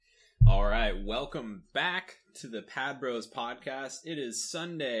All right, welcome back to the Pad Bros podcast. It is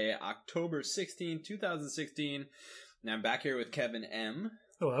Sunday, October 16, 2016, and I'm back here with Kevin M.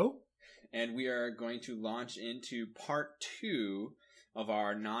 Hello. And we are going to launch into part 2 of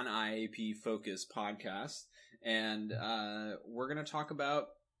our non-IAP focus podcast. And we're going to talk about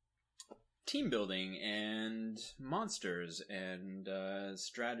team building and monsters and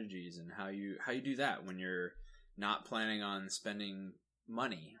strategies and how you do that when you're not planning on spending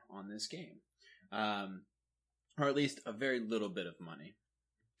money on this game, or at least a very little bit of money.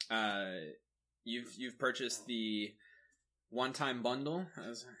 You've purchased the one-time bundle.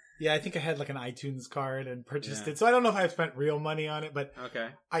 Yeah, I think I had like an iTunes card and purchased it, so I don't know if I've spent real money on it, but okay.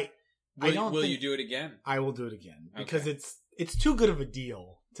 Will you do it again? I will do it again because it's too good of a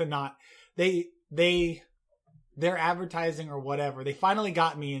deal to not. Their advertising or whatever, they finally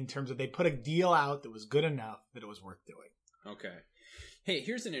got me in terms of they put a deal out that was good enough that it was worth doing. Okay. Hey,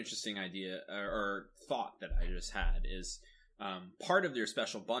 here's an interesting idea or thought that I just had is part of your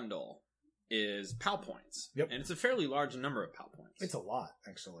special bundle is PAL points. Yep. And it's a fairly large number of PAL points. It's a lot,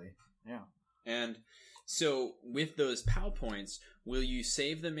 actually. Yeah. And so with those PAL points, will you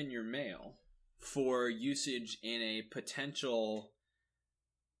save them in your mail for usage in a potential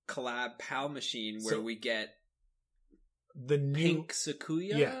collab PAL machine where we get the new pink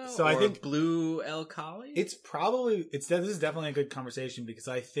Sakuya, so I think blue El Kali? This is definitely a good conversation because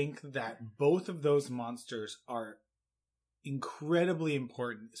I think that both of those monsters are incredibly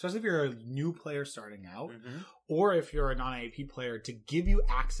important, especially if you're a new player starting out, or if you're a non-IAP player, to give you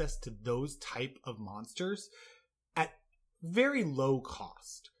access to those type of monsters at very low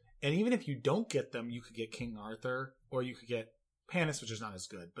cost. And even if you don't get them, you could get King Arthur, or you could get Panis, which is not as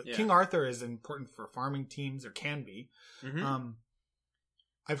good, but King Arthur is important for farming teams, or can be.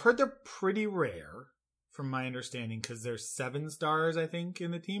 I've heard they're pretty rare, from my understanding, because there's 7 stars, I think,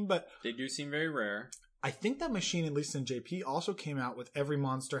 in the team, but they do seem very rare. I think that machine, at least in JP, also came out with every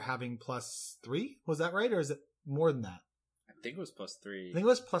monster having +3. Was that right, or is it more than that? I think it was +3. I think it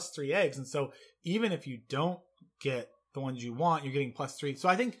was +3 eggs, and so even if you don't get the ones you want, you're getting +3. So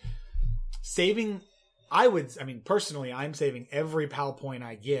I think saving... personally, I'm saving every PAL point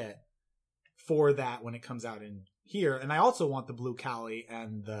I get for that when it comes out in here. And I also want the blue Kali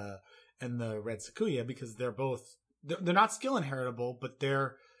and the red Sakuya because they're not skill inheritable, but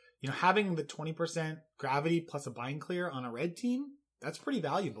they're, having the 20% gravity plus a bind clear on a red team, that's pretty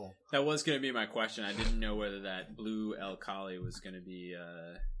valuable. That was going to be my question. I didn't know whether that blue El Kali was going to be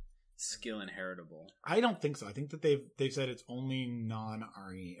skill inheritable. I don't think so. I think that they've said it's only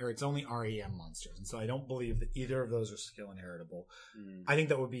non-RE, or it's only REM monsters, and so I don't believe that either of those are skill inheritable. I think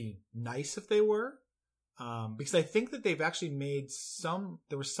that would be nice if they were, because I think that they've actually made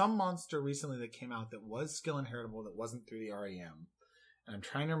there was some monster recently that came out that was skill inheritable that wasn't through the REM, and I'm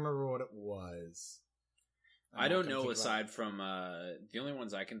trying to remember what it was. I don't know, aside from the only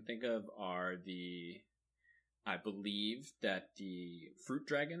ones I can think of are I believe that the fruit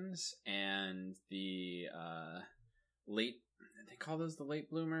dragons and the they call those the late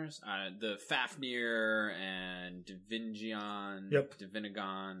bloomers? The Fafnir and Divinigon,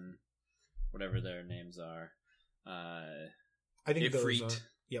 whatever their names are. I think Ifrit. Those are.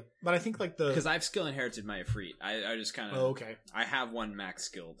 Yep. But I think because I've skill inherited my Ifrit. I just kind of... Oh, okay. I have one max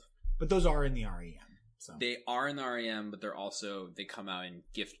skilled. But those are in the REM. So. They are in the REM, but they come out in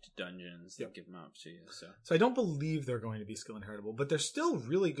gift dungeons that give them out to you. So I don't believe they're going to be skill inheritable, but they're still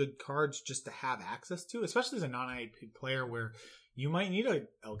really good cards just to have access to, especially as a non-IAP player where you might need a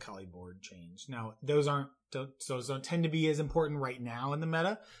El Kali board change. Now, those don't tend to be as important right now in the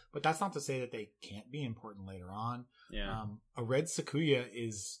meta, but that's not to say that they can't be important later on. Yeah. A red Sakuya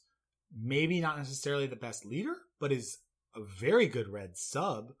is maybe not necessarily the best leader, but is a very good red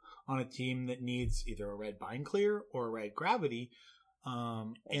sub on a team that needs either a red bind clear or a red gravity,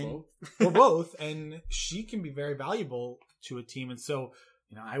 or both. And she can be very valuable to a team. And so,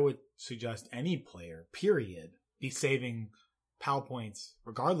 I would suggest any player, period, be saving PAL points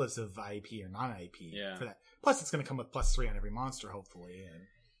regardless of IAP or non-IAP for that. Plus, it's going to come with +3 on every monster, hopefully.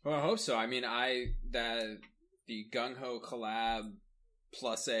 Well, I hope so. I mean, the Gung Ho collab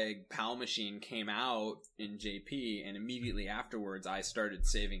Plus Egg PAL machine came out in JP, and immediately afterwards I started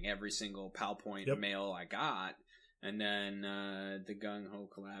saving every single PAL point mail I got. And then the Gung Ho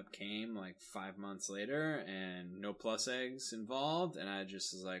collab came like 5 months later, and no Plus Eggs involved, and I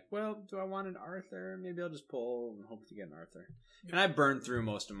just was like, well, do I want an Arthur? Maybe I'll just pull and hope to get an Arthur. And I burned through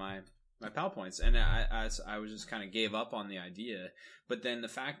most of my PAL points, and I was just kind of gave up on the idea. But then the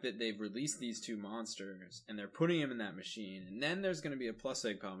fact that they've released these 2 monsters and they're putting them in that machine, and then there's going to be a Plus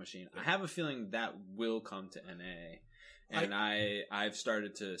Egg PAL machine, I have a feeling that will come to NA. And I've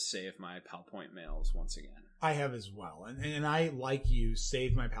started to save my PAL point mails once again. I have as well. And I, like you,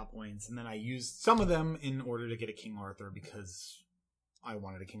 saved my PAL points, and then I used some of them in order to get a King Arthur because I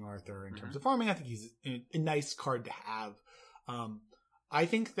wanted a King Arthur in terms of farming. I think he's a nice card to have. I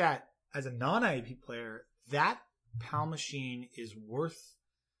think that as a non-IAP player, that PAL machine is worth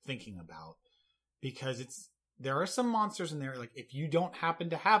thinking about because there are some monsters in there. Like if you don't happen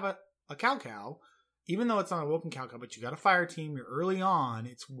to have a cow, even though it's not a Woken cow, but you got a fire team, you're early on,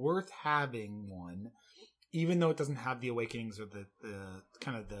 it's worth having one, even though it doesn't have the awakenings or the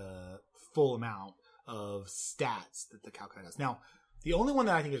kind of the full amount of stats that the cow does. Now, the only one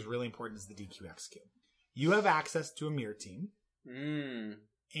that I think is really important is the DQXQ. You have access to a mirror team.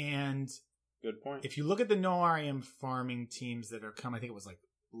 And good point. If you look at the no REM farming teams that are I think it was like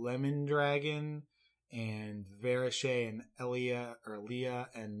Lemon Dragon and Verishay and Elia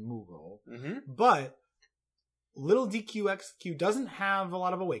and Moogle. But little DQXQ doesn't have a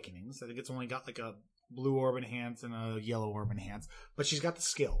lot of awakenings. I think it's only got like a blue orb enhance and a yellow orb enhance, but she's got the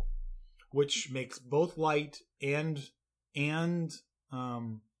skill, which makes both light and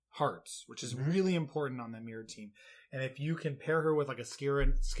hearts, which is really important on that mirror team. And if you can pair her with like a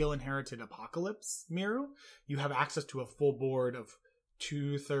skill inherited Apocalypse Miru, you have access to a full board of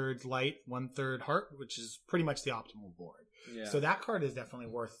 2/3 light, 1/3 heart, which is pretty much the optimal board. Yeah. So that card is definitely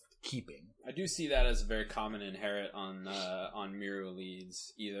worth keeping. I do see that as a very common inherit on Miru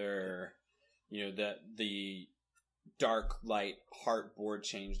leads. Either the dark light heart board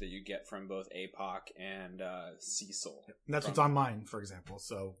change that you get from both APOC and Cecil. And that's what's on mine, for example.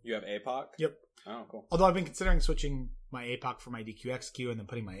 So you have APOC? Yep. Oh, cool. Although I've been considering switching my APOC for my DQXQ and then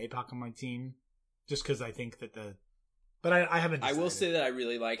putting my APOC on my team, just because I think that but I haven't decided. I will say that I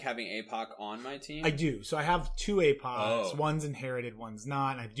really like having APOC on my team. I do. So I have 2 APOCs. One's inherited, one's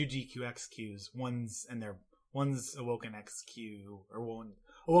not. And I do DQXQs. One's Awoken XQ, or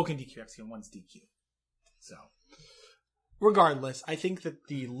Awoken DQXQ, and one's DQ. So, regardless, I think that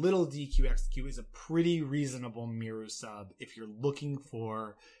the little DQXQ is a pretty reasonable Miru sub if you're looking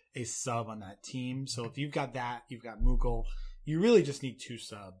for a sub on that team. So if you've got that, you've got Moogle, you really just need 2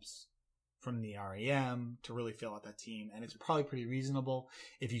 subs from the REM to really fill out that team. And it's probably pretty reasonable.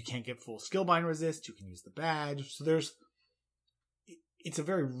 If you can't get full skill bind resist, you can use the badge. So it's a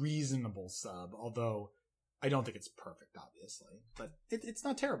very reasonable sub, although I don't think it's perfect, obviously. But it's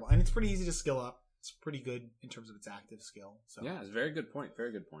not terrible. And it's pretty easy to skill up. It's pretty good in terms of its active skill. So yeah, it's a very good point.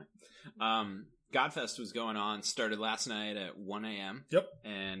 Very good point. Godfest was going on, started last night at 1 a.m. Yep.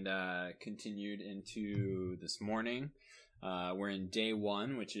 And continued into this morning. We're in day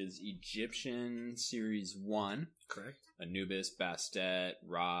 1, which is Egyptian Series 1. Correct. Anubis, Bastet,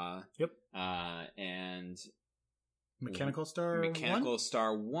 Ra. Yep. And Mechanical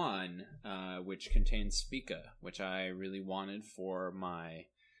Star 1, which contains Spica, which I really wanted for my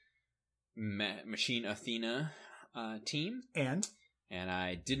Machine Athena team. And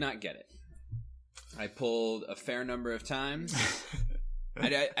I did not get it. I pulled a fair number of times.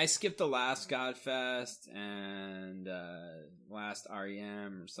 I skipped the last Godfest and last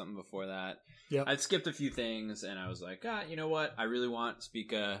REM or something before that. Yep. I'd skipped a few things, and I was like, you know what? I really want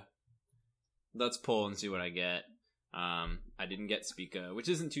Spica. Let's pull and see what I get. I didn't get Spica, which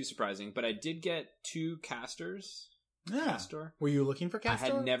isn't too surprising, but I did get 2 casters. Yeah. Castor. Were you looking for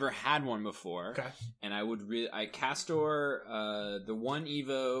Castor? I had never had one before. Okay. And Castor, the 1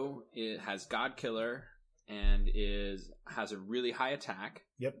 Evo, it has God Killer and has a really high attack.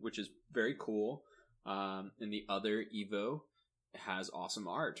 Yep. Which is very cool. And the other Evo has awesome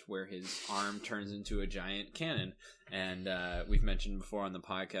art where his arm turns into a giant cannon. And we've mentioned before on the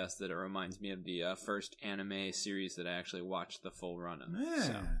podcast that it reminds me of the first anime series that I actually watched the full run of.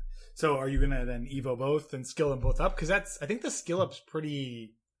 Yeah. So are you going to then Evo both and skill them both up? Because I think the skill up's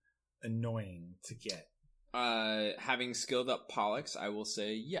pretty annoying to get. Having skilled up Pollux, I will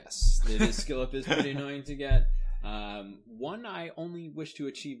say yes. The skill up is pretty annoying to get. One, I only wish to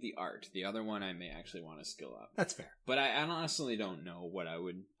achieve the art. The other one, I may actually want to skill up. That's fair. But I honestly don't know what I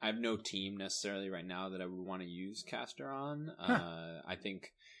have no team necessarily right now that I would want to use Caster on. I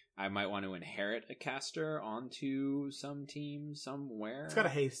think I might want to inherit a Caster onto some team somewhere. It's got a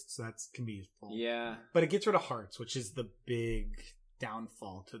haste, so that can be useful. Yeah. But it gets rid of hearts, which is the big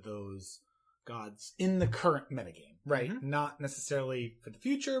downfall to those gods in the current metagame, right? Mm-hmm. Not necessarily for the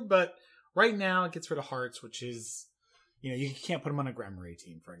future, but right now it gets rid of hearts, which is, you can't put them on a Grammary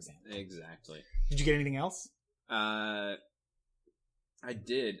team, for example. Exactly. Did you get anything else? I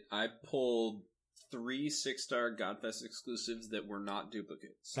did. I pulled 3 6-star Godfest exclusives that were not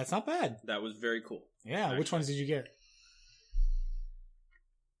duplicates. That's not bad. That was very cool. Yeah. Actually. Which ones did you get?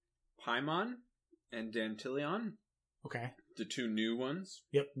 Paimon and Dantilion. Okay. The 2 new ones.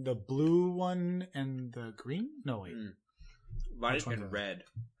 Yep, the blue one and the green? No, wait. White and red.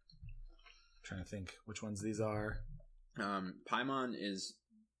 I'm trying to think which ones these are. Paimon is...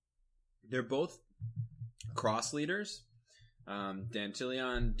 They're both cross leaders.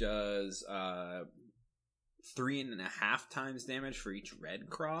 Dantilion does 3.5 times damage for each red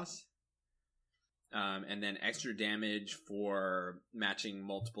cross. And then extra damage for matching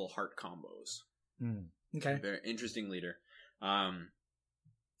multiple heart combos. Okay. Very interesting leader. I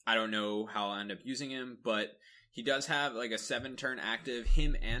don't know how I'll end up using him, but he does have like a 7-turn active.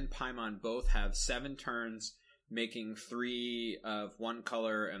 Him and Paimon both have 7 turns, making 3 of 1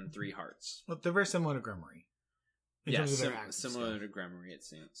 color and 3 hearts. Well, they're very similar to Grimoire. Similar to Grimoire, it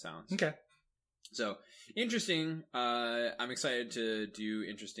sounds. Okay. So, interesting. I'm excited to do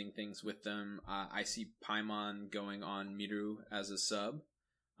interesting things with them. I see Paimon going on Miru as a sub.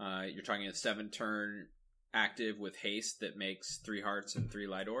 You're talking a 7-turn active with haste that makes 3 hearts and 3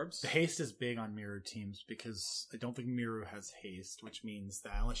 light orbs. The haste is big on Miru teams because I don't think Miru has haste, which means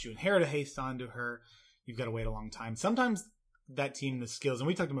that unless you inherit a haste onto her, you've got to wait a long time. Sometimes that team, the skills, and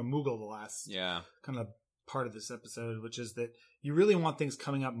we talked about Moogle the last kind of part of this episode, which is that you really want things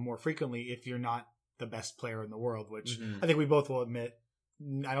coming up more frequently if you're not the best player in the world, which I think we both will admit.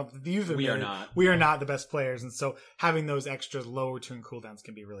 I don't. We are not. We are not the best players, and so having those extra low return cooldowns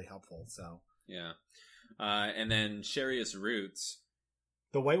can be really helpful. So yeah, and then Sharius Roots,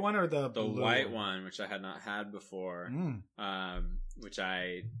 the white one or the blue white one, which I had not had before, which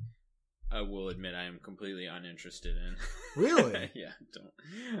I will admit I am completely uninterested in. Really? Yeah, don't.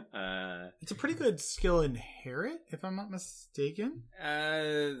 It's a pretty good skill inherit, if I'm not mistaken.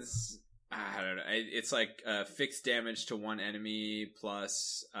 I don't know. It's like fixed damage to one enemy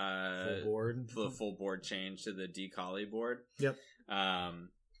plus full board. The full board change to the Decali board. Yep.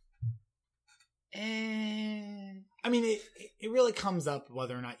 I mean, it really comes up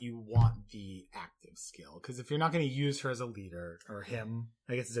whether or not you want the active skill. Because if you're not going to use her as a leader, or him,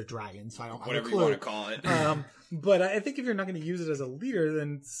 I guess it's a dragon, so I don't have a clue. Whatever you want to call it. But I think if you're not going to use it as a leader,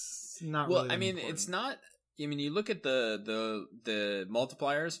 then it's not really I mean, important. it's not... I mean, you look at the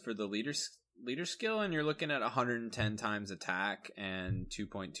multipliers for the leader skill, and you're looking at 110 times attack and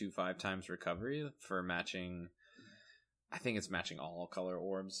 2.25 times recovery for matching... I think it's matching all color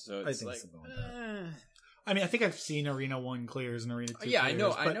orbs, so it's like... I mean, I think I've seen Arena 1 clears and Arena 2 yeah,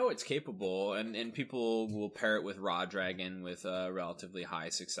 clears, I know it's capable, and people will pair it with Raw Dragon with a relatively high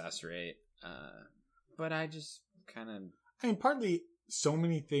success rate. But I just kind of... I mean, partly so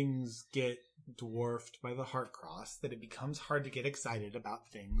many things get dwarfed by the Heart Cross that it becomes hard to get excited about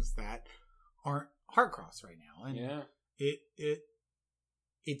things that aren't Heart Cross right now. And yeah.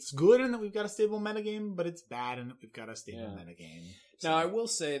 It's good in that we've got a stable metagame, but it's bad in that we've got a stable metagame. So. Now, I will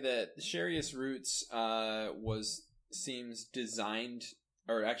say that Sharius Roots seems designed,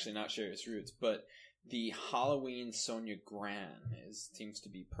 or actually not Sharius Roots, but the Halloween Sonia Gran seems to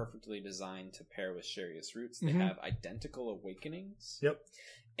be perfectly designed to pair with Sharius Roots. They have identical awakenings. Yep.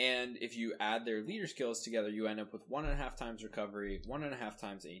 And if you add their leader skills together, you end up with 1.5 times recovery, 1.5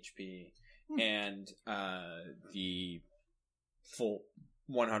 times HP, and the full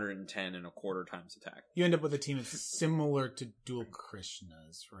 110.25 times attack. You end up with a team that's similar to dual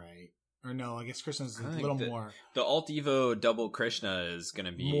Krishnas, right? Or no, I guess Krishna's a little more. The Alt Evo double Krishna is going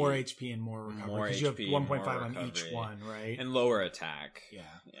to be more HP and more recovery. Because you have 1.5 on each one, right? And lower attack. Yeah.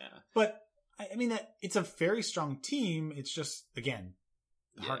 Yeah. But, I mean, it's a very strong team. It's just, again,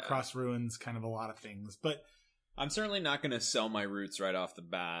 the Heart Cross ruins kind of a lot of things. But I'm certainly not going to sell my roots right off the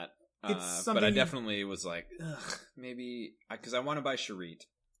bat. But I definitely was like, ugh, maybe, because I want to buy Sharit.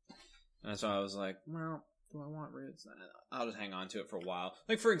 And so I was like, well, do I want roots? I'll just hang on to it for a while.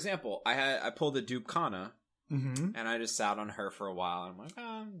 Like, for example, I pulled a dupe Kana, and I just sat on her for a while. And I'm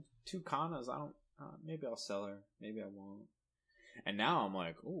like, 2 Kanas, maybe I'll sell her. Maybe I won't. And now I'm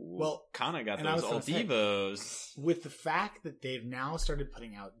like, ooh, well, Kana got those Alt Evos. With the fact that they've now started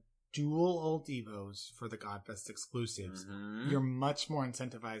putting out dual Alt Evos for the Godfest exclusives, you're much more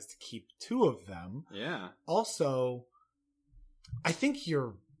incentivized to keep 2 of them. Yeah. Also, I think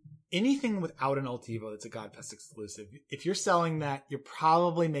anything without an Alt Evo that's a Godfest exclusive, if you're selling that, you're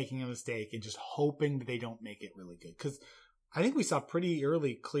probably making a mistake and just hoping that they don't make it really good. Because I think we saw pretty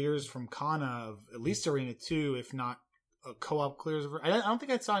early clears from Kana of at least Arena 2, if not co-op clears. I don't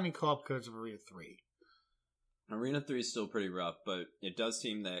think I saw any co-op clears of Arena 3. Arena 3 is still pretty rough, but it does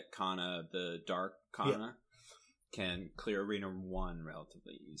seem that Kana, the Dark Kana, can clear Arena 1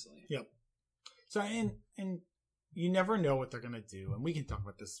 relatively easily. Yep. So, and you never know what they're going to do. And we can talk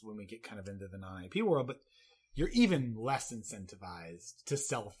about this when we get kind of into the non-IP world, but you're even less incentivized to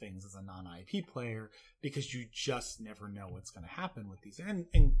sell things as a non-IAP player because you just never know what's going to happen with these. And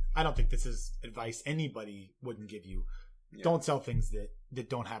I don't think this is advice anybody wouldn't give you. Yeah. Don't sell things that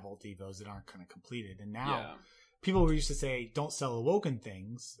don't have ult evos that aren't kind of completed. And now people were used to say, don't sell awoken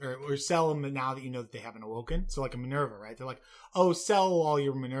things or sell them now that you know that they haven't awoken. So like a Minerva, right? They're like, oh, sell all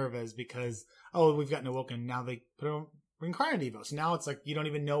your Minervas because, oh, we've got an awoken. Now they put a Reincarnate Evo. So now it's like you don't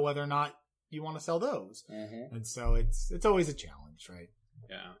even know whether or not you want to sell those. Mm-hmm. And so it's always a challenge, right?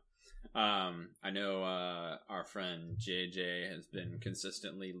 Yeah. I know our friend JJ has been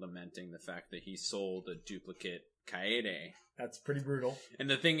consistently lamenting the fact that he sold a duplicate Kaede. That's pretty brutal. And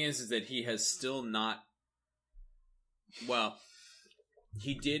the thing is that he has still not... Well,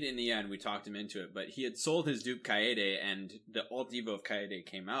 he did in the end. We talked him into it. But he had sold his dupe Kaede, and the Alt Evo of Kaede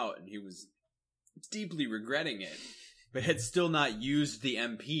came out, and he was deeply regretting it. But had still not used the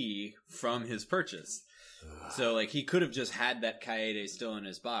MP from his purchase. So, like, he could have just had that Kaede still in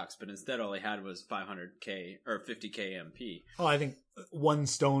his box, but instead all he had was 500k or 50k MP. Oh, I think one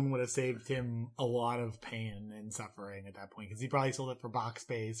stone would have saved him a lot of pain and suffering at that point, because he probably sold it for box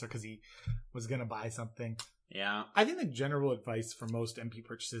space or because he was going to buy something. Yeah. I think the general advice for most MP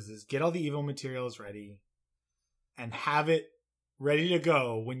purchases is get all the Evo materials ready and have it ready to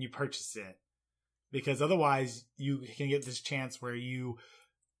go when you purchase it. Because otherwise, you can get this chance where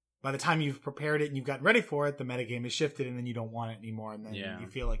by the time you've prepared it and you've gotten ready for it, the metagame is shifted and then you don't want it anymore. And then you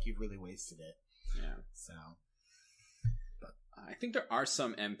feel like you've really wasted it. Yeah. So. But I think there are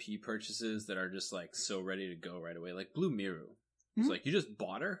some MP purchases that are just like so ready to go right away. Like Blue Miru. It's like you just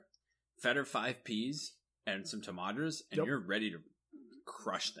bought her, fed her 5 Ps and some Tamadras, and you're ready to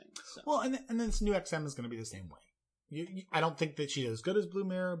crush things. So. Well, and then this new XM is going to be the same way. I don't think that she's as good as Blue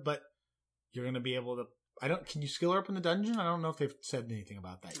Mirror, but you're going to be able to... Can you skill her up in the dungeon? I don't know if they've said anything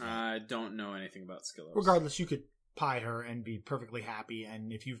about that yet. I don't know anything about skill ups. Regardless, you could pie her and be perfectly happy.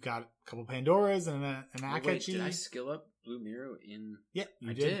 And if you've got a couple Pandoras and an Akechi... Wait, did I skill up Blue Mirror in... Yeah,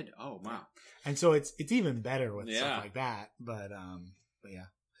 I did. Oh, wow. Yeah. And so it's even better with stuff like that. But yeah.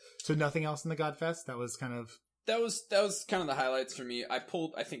 So nothing else in the Godfest? That was kind of... That was kind of the highlights for me. I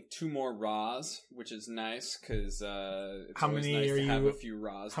pulled, I think, 2 more Raws, which is nice because it's always nice to have a few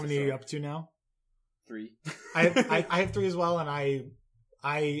Raws. How many are you up to now? 3. I have 3 as well, and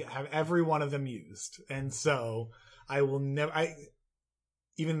I have every one of them used, and so I will never.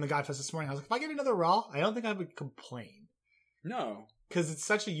 Even in the Godfest this morning, I was like, if I get another Raw, I don't think I would complain. No, because it's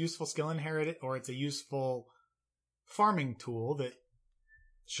such a useful skill inherited, or it's a useful farming tool that.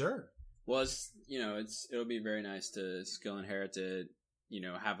 Sure. Well, it'll be very nice to skill inherit it.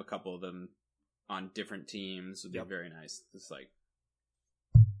 Have a couple of them on different teams would be very nice. It's like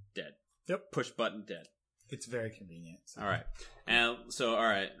dead. Yep. Push button dead. It's very convenient. So. All right. And so, all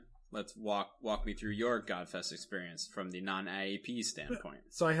right. Let's walk me through your Godfest experience from the non-IAP standpoint.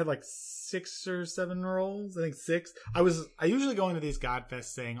 So I had like 6 or 7 rolls. I think 6. I usually go into these Godfest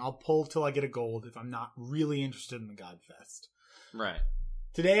saying I'll pull till I get a gold if I'm not really interested in the Godfest. Right.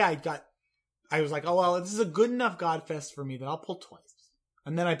 Today I was like, oh well, this is a good enough Godfest for me that I'll pull twice.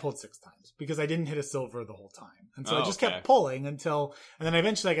 And then I pulled 6 times because I didn't hit a silver the whole time. And so I just kept pulling and then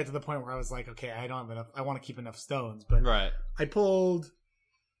eventually I got to the point where I was like, okay, I don't have enough. I want to keep enough stones. But I pulled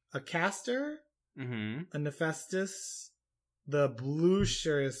a Caster, a Nephestus, the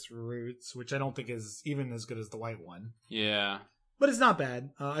Blucherous Roots, which I don't think is even as good as the white one. Yeah. But it's not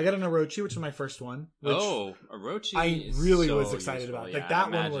bad. I got an Orochi, which was my first one. Orochi! I really was excited about. Yeah, like that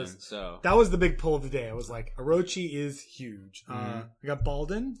one was. That was the big pull of the day. I was like, Orochi is huge. I got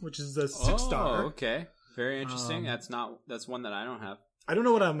Balden, which is a 6-star. Oh, okay, very interesting. That's one that I don't have. I don't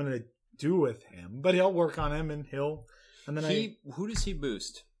know what I'm gonna do with him, but he'll work on him, and who does he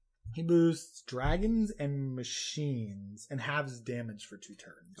boost? He boosts dragons and machines, and halves damage for 2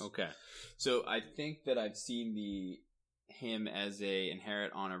 turns. Okay, so I think that I've seen him as a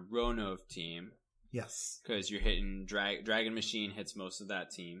inherit on a Ronov team. Yes. Because you're hitting Dragon Machine hits most of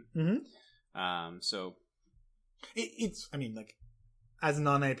that team. So it's like as a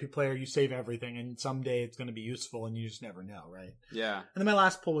non-IAP player, you save everything, and someday it's going to be useful, and you just never know, right? Yeah. And then my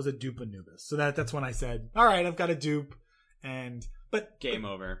last pull was a dupe Anubis, so that's when I said, all right, I've got a dupe, but game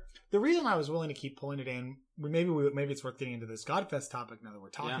over. The reason I was willing to keep pulling it in, maybe it's worth getting into this Godfest topic now that we're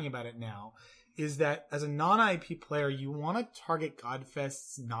talking about it now, is that as a non-IAP player, you want to target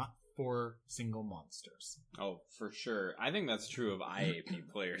Godfests not for single monsters. Oh, for sure. I think that's true of IAP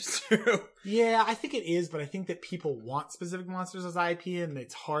players too. Yeah, I think it is, but I think that people want specific monsters as IAP, and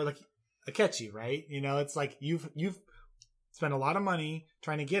it's hard. Like Akechi, right? It's like you've spent a lot of money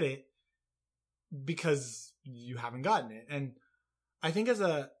trying to get it because you haven't gotten it, and I think as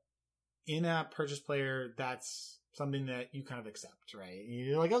a in-app purchase player, that's something that you kind of accept, right?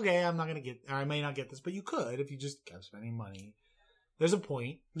 You're like, okay, I'm not going to get, or I may not get this, but you could if you just kept spending money. There's a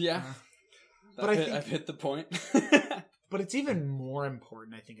point. Yeah. But I've hit the point. But it's even more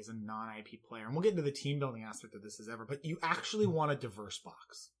important, I think, as a non-IAP player. And we'll get into the team building aspect of this as ever, but you actually want a diverse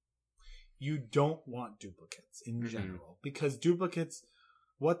box. You don't want duplicates in general, because duplicates,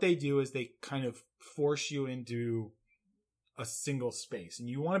 what they do is they kind of force you into a single space, and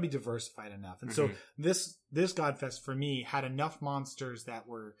you want to be diversified enough. And so this Godfest for me had enough monsters that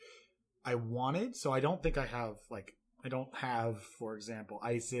I wanted. So I don't think I have I don't have, for example,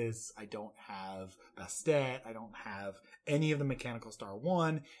 Isis. I don't have Bastet. I don't have any of the Mechanical Star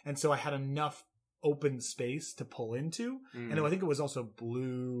 1. And so I had enough open space to pull into. And I think it was also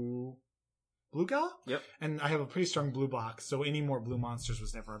Blue Gal? Yep. And I have a pretty strong blue box, so any more blue monsters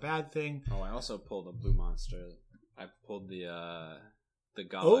was never a bad thing. Oh, I also pulled a blue monster. I pulled the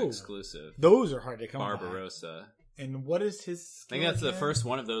Gala exclusive. Those are hard to come by. Barbarossa. And what is his skill? I think that's the first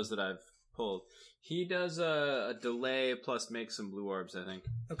one of those that I've pulled. He does a delay plus make some blue orbs, I think.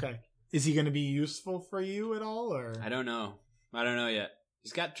 Okay. Is he going to be useful for you at all, or? I don't know yet.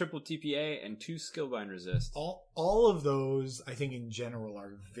 He's got triple TPA and 2 skillbind resist. All of those, I think, in general,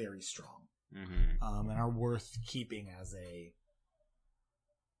 are very strong, and are worth keeping as a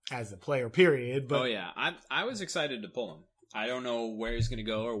player. Period. But yeah, I was excited to pull him. I don't know where he's going to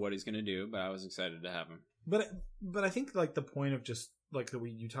go or what he's going to do, but I was excited to have him. But I think the point of just the way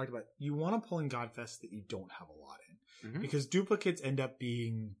you talked about, you want to pull in Godfest that you don't have a lot in, because duplicates end up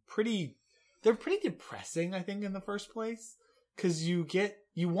being pretty depressing, I think, in the first place, because you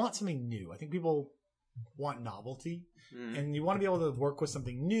want something new. I think people want novelty, and you want to be able to work with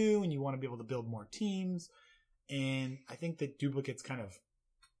something new, and you want to be able to build more teams, and I think that duplicates kind of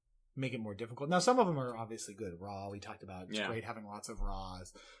make it more difficult. Now, some of them are obviously good. Raw, we talked about. It's great having lots of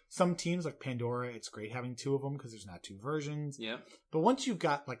Raws. Some teams like Pandora, it's great having 2 of them because there's not 2 versions. Yeah. But once you've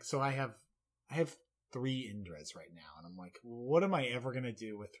got so I have 3 Indras right now, and I'm like, what am I ever going to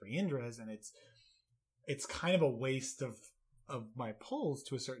do with 3 Indras? And it's kind of a waste of my pulls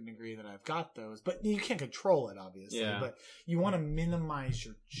to a certain degree that I've got those. But you can't control it, obviously. Yeah. But you want to minimize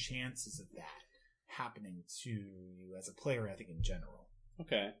your chances of that happening to you as a player, I think, in general.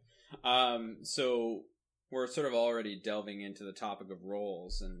 Okay. So we're sort of already delving into the topic of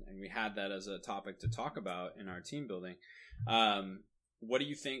roles, and we had that as a topic to talk about in our team building. What do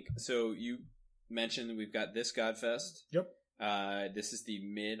you think? So you mentioned that we've got this Godfest. Yep. This is the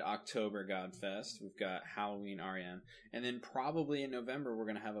mid-October Godfest. We've got Halloween REM. And then probably in November, we're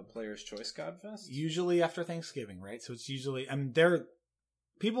going to have a Player's Choice Godfest. Usually after Thanksgiving, right? So it's usually,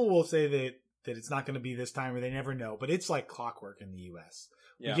 people will say that it's not going to be this time, or they never know, but it's like clockwork in the U.S.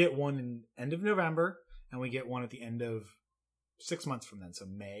 Yeah. We get one in end of November, and we get one at the end of 6 months from then. So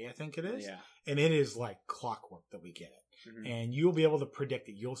May, I think it is. Yeah. And it is like clockwork that we get it. And you'll be able to predict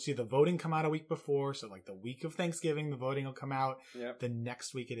it. You'll see the voting come out a week before. So the week of Thanksgiving, the voting will come out. Yep. The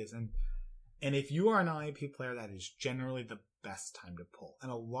next week it is. And if you are an IAP player, that is generally the best time to pull.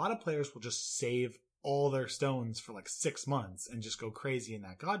 And a lot of players will just save all their stones for 6 months and just go crazy in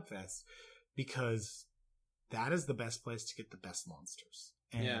that Godfest, because that is the best place to get the best monsters.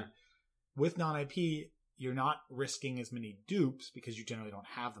 And with non-IP, you're not risking as many dupes because you generally don't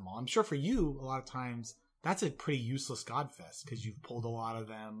have them all. I'm sure for you, a lot of times, that's a pretty useless Godfest because you've pulled a lot of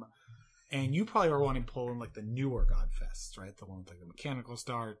them. And you probably are wanting to pull in the newer Godfests, right? The one with the Mechanical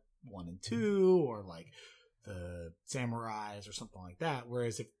Star 1 and 2, or the Samurais or something like that.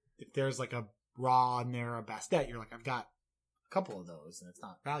 Whereas if there's a Raw in there, a Bastet, you're I've got a couple of those and it's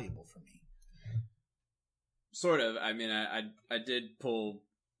not valuable for me. Sort of. I mean, I did pull,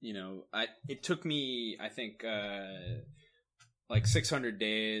 it took me, I think, 600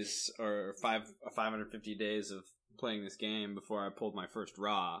 days or 550 days of playing this game before I pulled my first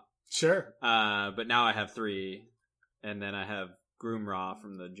Raw. Sure. But now I have 3, and then I have Groom Raw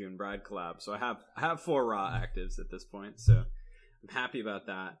from the June Bride collab. So I have 4 Raw actives at this point. So I'm happy about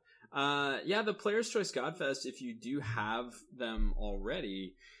that. The Player's Choice Godfest, if you do have them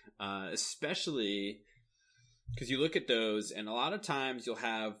already, especially because you look at those, and a lot of times you'll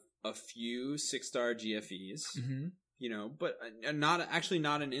have a few 6-star GFEs. But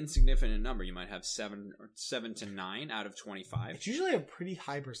not an insignificant number. You might have 7 to 9 out of 25. It's usually a pretty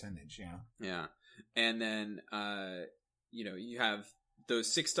high percentage, yeah. Yeah. And then, you have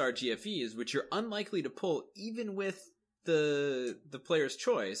those 6-star GFEs, which you're unlikely to pull even with the Player's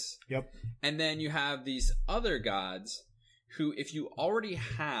Choice. Yep. And then you have these other gods who, if you already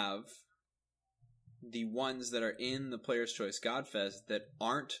have the ones that are in the Player's Choice Godfest that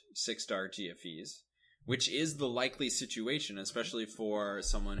aren't 6-star GFEs, which is the likely situation, especially for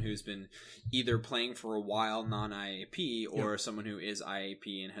someone who's been either playing for a while non-IAP or someone who is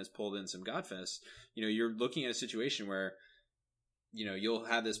IAP and has pulled in some Godfest. You're looking at a situation where, you'll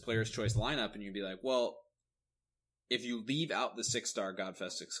have this player's choice lineup and you'd be like, well, if you leave out the 6-star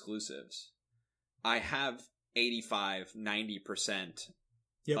Godfest exclusives, I have 85-90%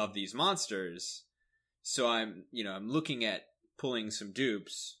 of these monsters. So I'm looking at pulling some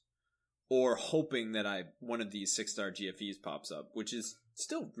dupes or hoping that one of these 6-star GFEs pops up, which is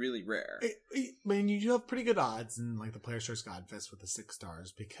still really rare. I mean, you do have pretty good odds in like the Player's Choice Godfest with the 6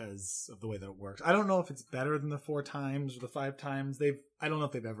 stars because of the way that it works. I don't know if it's better than the 4 times or the 5 times. I don't know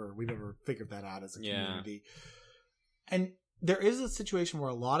if we've ever figured that out as a community. And there is a situation where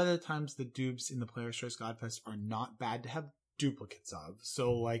a lot of the times the dupes in the Player's Choice Godfest are not bad to have duplicates of.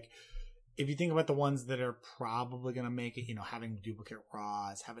 So like, if you think about the ones that are probably going to make it, having duplicate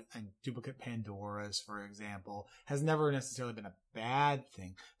Raws, having duplicate Pandoras, for example, has never necessarily been a bad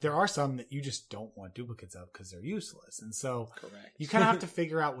thing. There are some that you just don't want duplicates of because they're useless. And so you kind of have to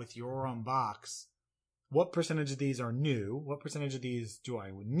figure out with your own box, what percentage of these are new? What percentage of these do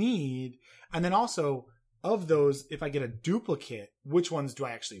I need? And then also, of those, if I get a duplicate, which ones do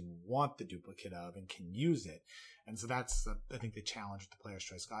I actually want the duplicate of and can use it? And so that's, I think, the challenge with the Player's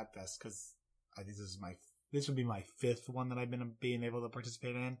Choice Godfest, because I think this would be my 5th one that I've been being able to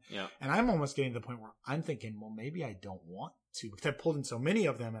participate in. Yeah. And I'm almost getting to the point where I'm thinking, well, maybe I don't want to, because I've pulled in so many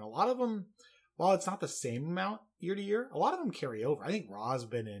of them, and a lot of them, while it's not the same amount year to year, a lot of them carry over. I think Raw's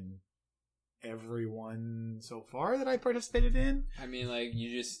been in every one so far that I participated in. I mean, like,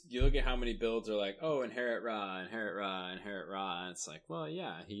 you look at how many builds are like, oh, inherit Ra, inherit Ra, inherit Ra, and it's like, well,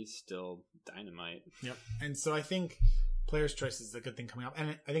 yeah, he's still dynamite. Yep. And so I think Player's Choice is a good thing coming up,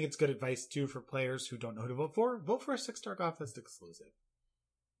 and I think it's good advice too for players who don't know who to vote for. Vote for a 6-star Godfest exclusive,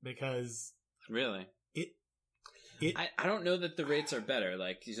 because really, I don't know that the rates are better.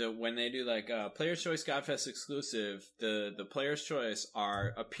 Like, so when they do like Player's Choice Godfest exclusive, the Player's Choice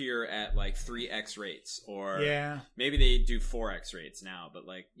appear at like 3x rates, or maybe they do 4x rates now. But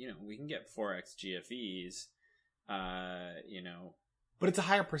like, we can get 4x GFEs. But it's a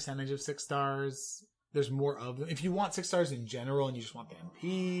higher percentage of 6 stars. There's more of them. If you want 6 stars in general and you just want the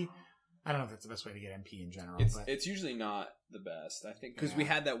MP, I don't know if that's the best way to get MP in general. It's usually not the best, I think, because we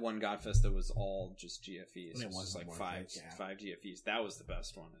had that one Godfest that was all just GFEs. It was like 5 GFEs. That was the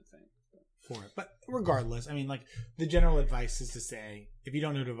best one, I think. For it. But regardless, I mean, like, the general advice is to say, if you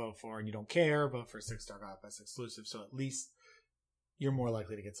don't know who to vote for and you don't care, vote for a 6-star Godfest exclusive, so at least you're more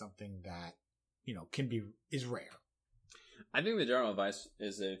likely to get something that, is rare. I think the general advice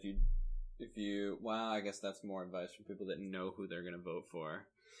is that if you I guess that's more advice for people that know who they're going to vote for,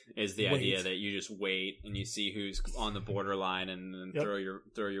 is the idea that you just wait and you see who's on the borderline and then throw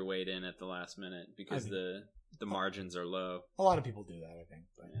your weight in at the last minute, because the margins are low. A lot of people do that, I think.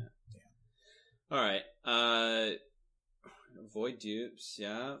 But yeah. All right. Avoid dupes.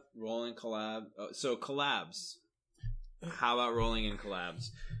 Yeah. Rolling collab. So collabs. How about rolling in collabs?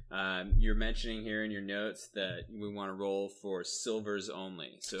 You're mentioning here in your notes that we want to roll for silvers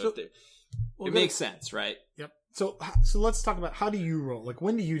only. So it makes sense, right? Yep. So let's talk about, how do you roll? Like,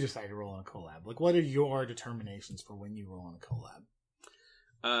 when do you decide to roll on a collab? Like, what are your determinations for when you roll on a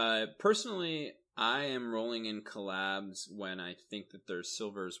collab? Personally, I am rolling in collabs when I think that there's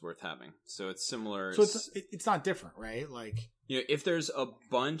silvers worth having. So it's similar. So it's not different, right? Like, if there's a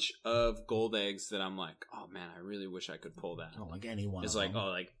bunch of gold eggs that I'm like, oh man, I really wish I could pull that. Oh, like any one. It's like,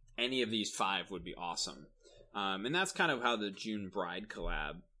 like any of these 5 would be awesome. And that's kind of how the June Bride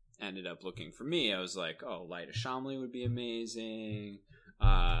collab ended up looking for me. I was like, oh, Light of Shamli would be amazing.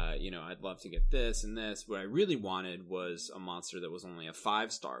 I'd love to get this and this. What I really wanted was a monster that was only a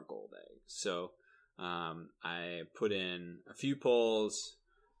 5-star gold egg. So I put in a few pulls.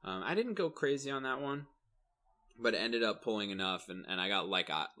 I didn't go crazy on that one, but ended up pulling enough, and I got Light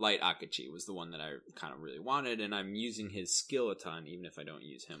Akachi was the one that I kind of really wanted, and I'm using his skill a ton, even if I don't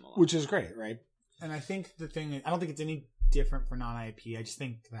use him a lot. Which is great, right? And I think I don't think it's any different for non-IAP. I just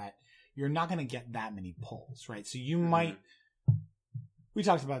think that you're not going to get that many pulls, right? So you might, we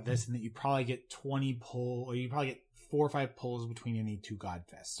talked about this, and that you probably get 20 pull, or you probably get 4 or 5 pulls between any 2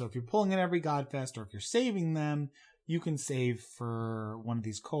 Godfests. So if you're pulling in every Godfest, or if you're saving them, you can save for one of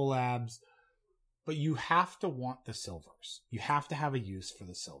these collabs, but you have to want the silvers. You have to have a use for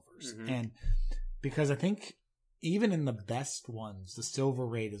the silvers. Mm-hmm. And because I think even in the best ones, the silver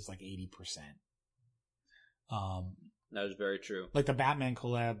rate is like 80%. That is very true. Like the Batman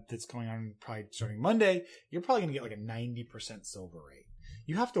collab that's going on probably starting Monday, you're probably going to get like a 90% silver rate.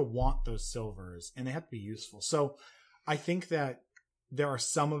 You have to want those silvers, and they have to be useful. So I think that there are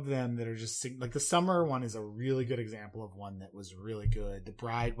some of them that are just like the summer one is a really good example of one that was really good. The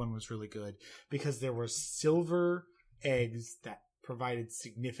bride one was really good because there were silver eggs that provided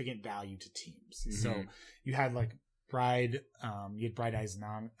significant value to teams. Mm-hmm. So you had like bride, you had bride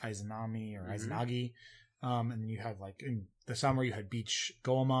Izanami or Izanagi. And then you had like in the summer you had Beach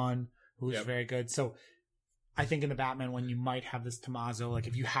Goemon, who was very good. So I think in the Batman one you might have this Tommaso. Like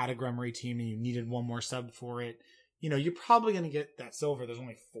if you had a Grummery team and you needed one more sub for it, you know, you're probably going to get that silver. There's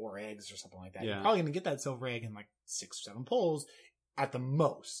only 4 eggs or something like that. Yeah. You're probably going to get that silver egg in like 6 or 7 pulls at the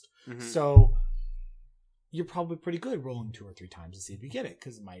most. Mm-hmm. So you're probably pretty good rolling 2 or 3 times to see if you get it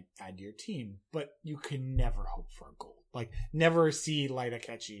because it might add to your team. But you can never hope for a gold. Like never see Light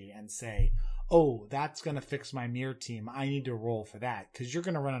Akechi and say, oh, that's going to fix my mirror team. I need to roll for that because you're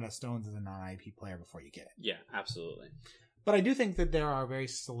going to run out of stones as a non-IAP player before you get it. Yeah, absolutely. But I do think that there are very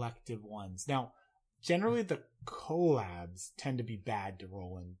selective ones. Now, generally the collabs tend to be bad to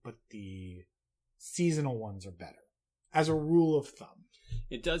roll in, but the seasonal ones are better as a rule of thumb.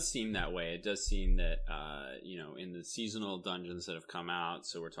 It does seem that way. It does seem that, you know, in the seasonal dungeons that have come out,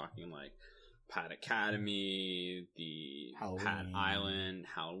 so we're talking like Pat Academy, the Halloween, Pat Island,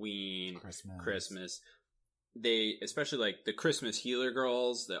 Halloween, Christmas. They, especially like the Christmas healer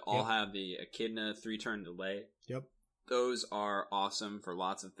girls that all have the Echidna 3-turn delay. Yep. Those are awesome for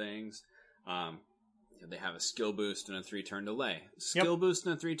lots of things. They have a skill boost and a 3-turn delay. Skill boost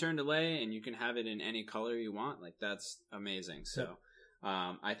and a 3-turn delay, and you can have it in any color you want. Like, that's amazing. So,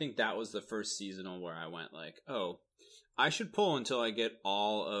 I think that was the first seasonal where I went like, oh, I should pull until I get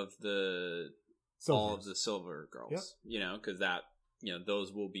all of the silver girls. You know, because that, you know,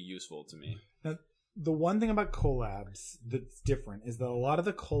 those will be useful to me. Now, the one thing about collabs that's different is that a lot of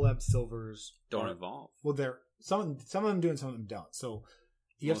the collab silvers don't evolve. Well, they're some of them do and some of them don't. So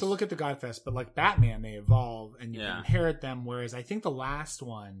you have to look at the Godfest, but like Batman, they evolve and you can inherit them. Whereas I think the last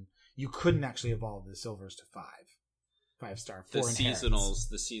one, you couldn't actually evolve the silvers to 5-star. The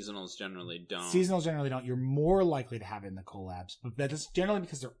seasonals generally don't. Seasonals generally don't. You're more likely to have it in the collabs, but that is generally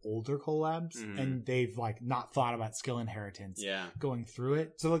because they're older collabs and they've like not thought about skill inheritance going through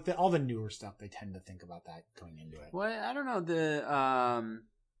it. So like all the newer stuff, they tend to think about that going into it. Well, I don't know, the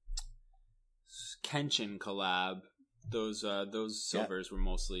Kenshin collab. Those silvers were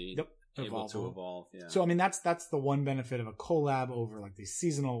mostly able to evolve. Yeah. So I mean that's the one benefit of a collab over like these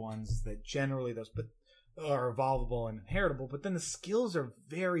seasonal ones is that generally those are evolvable and inheritable, but then the skills are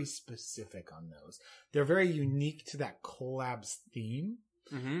very specific on those. They're very unique to that collab's theme,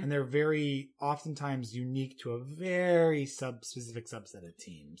 and they're very oftentimes unique to a very specific subset of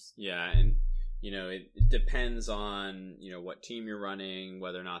teams. Yeah, and you know, it depends on, you know, what team you're running,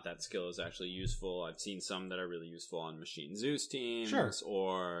 whether or not that skill is actually useful. I've seen some that are really useful on Machine Zeus teams,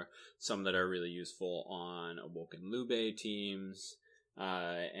 or some that are really useful on Awoken Lube teams.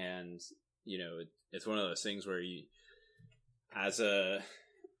 And, you know, it's one of those things where you, as a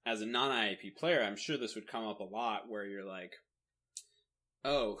non-IAP player, I'm sure this would come up a lot where you're like,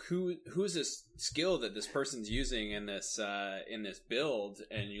 oh, who's this skill that this person's using in this build?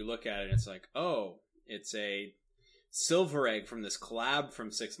 And you look at it and it's like, oh, it's a silver egg from this collab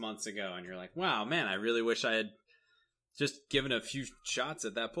from 6 months ago. And you're like, wow, man, I really wish I had just given a few shots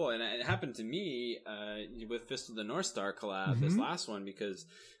at that pull. And it happened to me with Fist of the North Star collab, this last one, because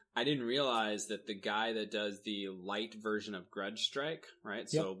I didn't realize that the guy that does the light version of Grudge Strike, right?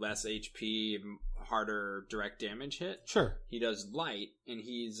 So less HP, harder direct damage hit. Sure. He does light, and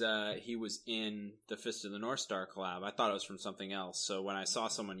he was in the Fist of the North Star collab. I thought it was from something else. So when I saw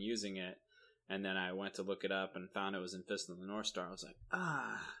someone using it, and then I went to look it up and found it was in Fist of the North Star, I was like,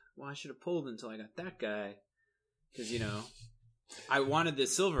 well, I should have pulled until I got that guy. Because, you know, I wanted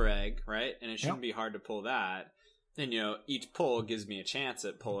this silver egg, right? And it shouldn't be hard to pull that. And, you know, each pull gives me a chance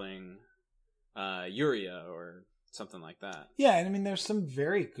at pulling Uria or something like that. Yeah, and I mean, there's some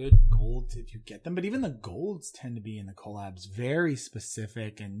very good golds if you get them, but even the golds tend to be in the collabs very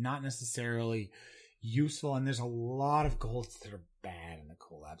specific and not necessarily useful, and there's a lot of golds that are bad in the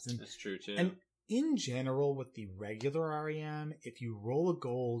collabs. And, that's true, too. And in general, with the regular REM, if you roll a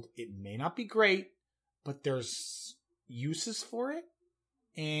gold, it may not be great, but there's uses for it,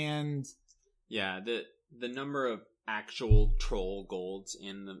 and... Yeah, the number of actual troll golds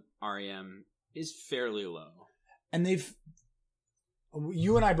in the REM is fairly low. And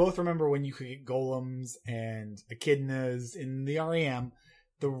you and I both remember when you could get golems and echidnas in the REM,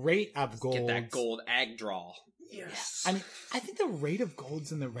 the rate of golds... Get that gold ag draw. Yes. I mean, I think the rate of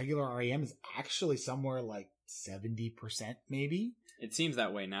golds in the regular REM is actually somewhere like 70% maybe. It seems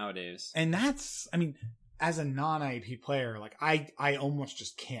that way nowadays. And that's, I mean... As a non-IAP player, like I almost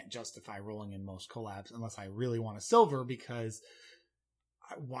just can't justify rolling in most collabs unless I really want a silver, because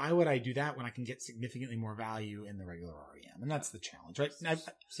why would I do that when I can get significantly more value in the regular REM? And that's the challenge, right?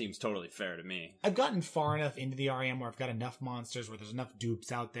 Seems totally fair to me. I've gotten far enough into the REM where I've got enough monsters, where there's enough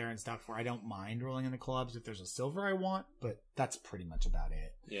dupes out there and stuff where I don't mind rolling in the clubs if there's a silver I want, but that's pretty much about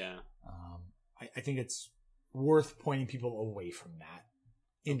it. Yeah. I think it's worth pointing people away from that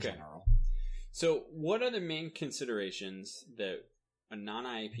in general. So what are the main considerations that a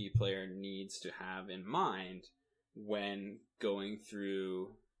non-IAP player needs to have in mind when going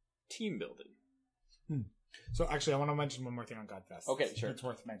through team building? So actually, I want to mention one more thing on Godfest. Okay, sure. It's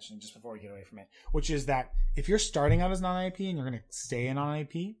worth mentioning just before we get away from it, which is that if you're starting out as non-IAP and you're going to stay in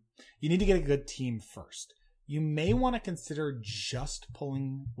non-IAP, you need to get a good team first. You may want to consider just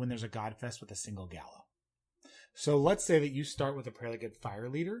pulling when there's a Godfest with a single gala. So let's say that you start with a fairly good fire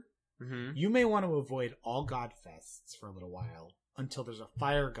leader. Mm-hmm. You may want to avoid all Godfests for a little while until there's a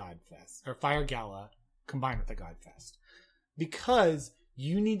fire Godfest or fire gala combined with a Godfest, because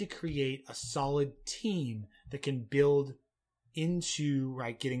you need to create a solid team that can build into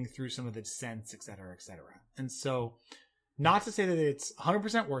getting through some of the descents, et cetera, et cetera. And so, not to say that it's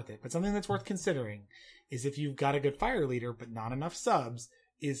 100% worth it, but something that's worth considering is if you've got a good fire leader but not enough subs,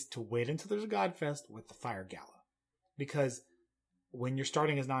 is to wait until there's a Godfest with the fire gala, because when you're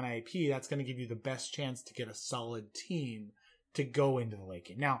starting as non-IAP, that's going to give you the best chance to get a solid team to go into the late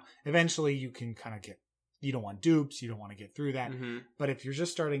game. Now, eventually you can kind of you don't want dupes, you don't want to get through that. Mm-hmm. But if you're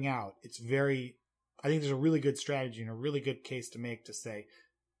just starting out, I think there's a really good strategy and a really good case to make to say,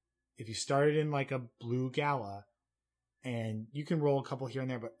 if you started in like a blue gala, and you can roll a couple here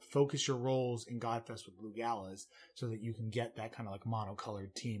and there, but focus your rolls in Godfest with blue galas so that you can get that kind of like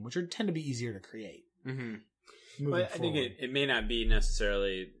monocolored team, which tend to be easier to create. Mm-hmm. Well, I think it may not be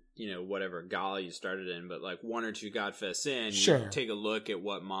necessarily, whatever gala you started in, but like one or two Godfests in, you take a look at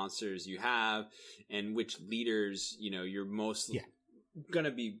what monsters you have and which leaders, you're most going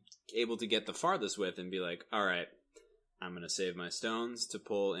to be able to get the farthest with, and be like, all right, I'm going to save my stones to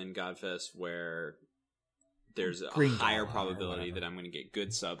pull in Godfest where there's a higher probability that I'm going to get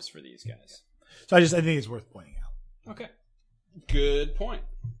good subs for these guys. So I think it's worth pointing out. Okay. Good point.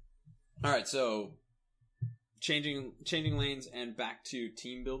 All right. So changing lanes and back to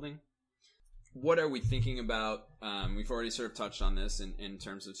team building. What are we thinking about? We've already sort of touched on this in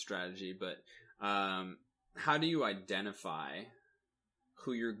terms of strategy, but how do you identify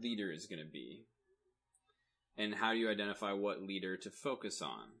who your leader is going to be? And how do you identify what leader to focus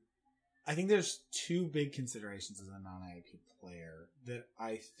on? I think there's two big considerations as a non-IAP player that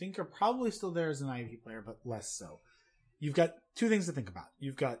I think are probably still there as an IAP player, but less so. You've got two things to think about.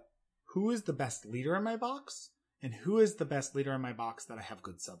 You've got who is the best leader in my box, and who is the best leader in my box that I have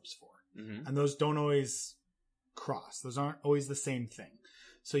good subs for. Mm-hmm. And those don't always cross. Those aren't always the same thing.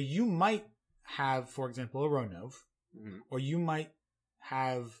 So you might have, for example, a Ronov, mm-hmm. or you might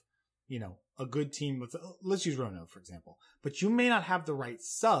have, a good team with, let's use Ronov, for example. But you may not have the right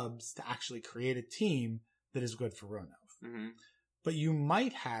subs to actually create a team that is good for Ronov. Mm-hmm. But you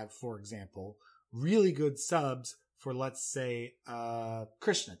might have, for example, really good subs for, let's say, a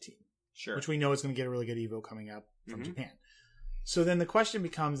Krishna team. Sure. Which we know is going to get a really good Evo coming up from mm-hmm. Japan. So then the question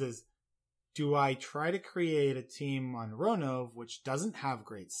becomes do I try to create a team on Ronov which doesn't have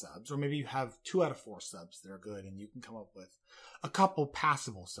great subs, or maybe you have 2 out of 4 subs that are good and you can come up with a couple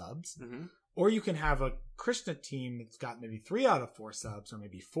passable subs, mm-hmm. or you can have a Krishna team that's got maybe 3 out of 4 subs, or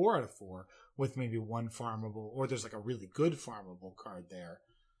maybe 4 out of 4 with maybe 1 farmable, or there's like a really good farmable card there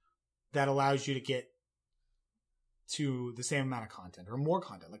that allows you to get to the same amount of content or more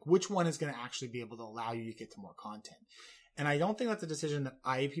content. Like, which one is going to actually be able to allow you to get to more content? And I don't think that's a decision that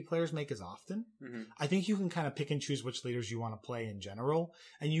IAP players make as often. Mm-hmm. I think you can kind of pick and choose which leaders you want to play in general,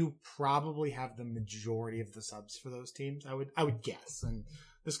 and you probably have the majority of the subs for those teams. I would guess, and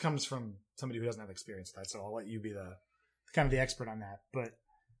this comes from somebody who doesn't have experience with that, so I'll let you be the kind of the expert on that. But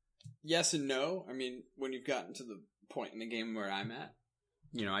yes and no. I mean, when you've gotten to the point in the game where I'm at,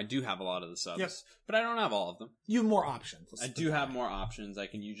 I do have a lot of the subs, yep. but I don't have all of them. You have more options. I do have more options. I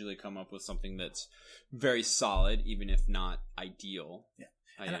can usually come up with something that's very solid, even if not ideal.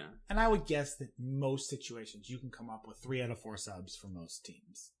 Yeah. And I would guess that most situations you can come up with 3 out of 4 subs for most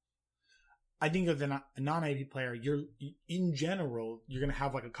teams. I think of a non-IAP player, in general, you're going to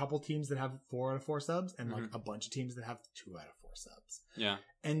have like a couple teams that have 4 out of 4 subs and mm-hmm. like a bunch of teams that have 2 out of 4 subs. Yeah.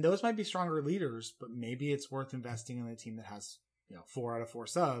 And those might be stronger leaders, but maybe it's worth investing in a team that has 4 out of 4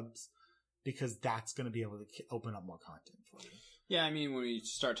 subs, because that's going to be able to open up more content for you. Yeah, I mean, when we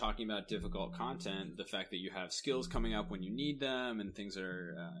start talking about difficult content, the fact that you have skills coming up when you need them and things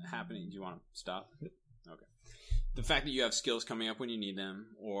are happening. Do you want to stop? Okay. The fact that you have skills coming up when you need them,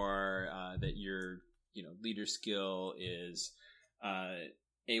 or that your leader skill is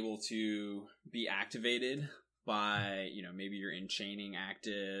able to be activated by, maybe you're enchaining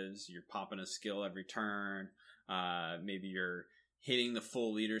actives, you're popping a skill every turn, maybe you're hitting the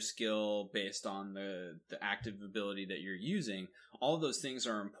full leader skill based on the active ability that you're using. All of those things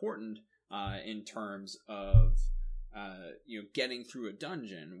are important in terms of getting through a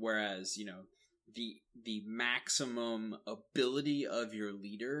dungeon, whereas the maximum ability of your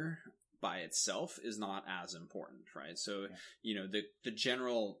leader by itself is not as important, right? So the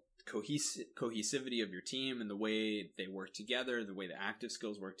general cohesivity of your team and the way they work together, the way the active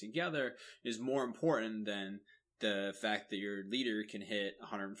skills work together, is more important than the fact that your leader can hit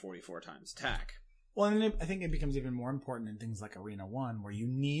 144 times attack. Well, and I think it becomes even more important in things like Arena 1, where you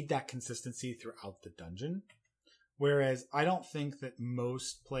need that consistency throughout the dungeon. Whereas I don't think that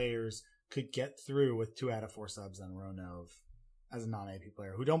most players could get through with 2 out of 4 subs on Ronov as a non-AP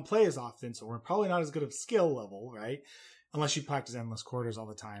player who don't play as often, so we're probably not as good of skill level, right? Unless you practice endless quarters all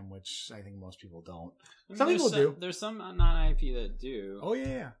the time, which I think most people don't. Some people do. There's some non-IP that do. Oh,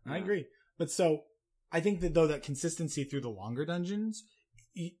 yeah. I agree. But so I think that, though, that consistency through the longer dungeons,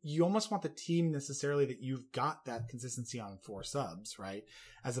 you almost want the team necessarily that you've got that consistency on 4 subs, right?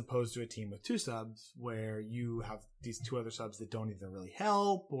 As opposed to a team with 2 subs where you have these 2 other subs that don't either really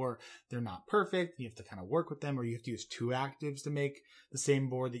help or they're not perfect. You have to kind of work with them, or you have to use 2 actives to make the same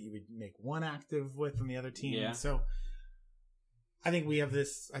board that you would make 1 active with from the other team. Yeah. So I think we have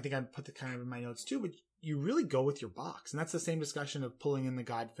this, I think I put the kind of in my notes too, but you really go with your box. And that's the same discussion of pulling in the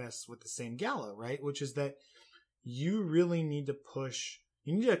Godfests with the same gala, right? Which is that you really need to push,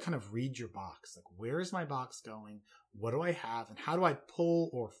 you need to kind of read your box. Like, where is my box going? What do I have? And how do I pull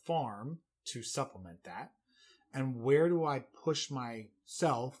or farm to supplement that? And where do I push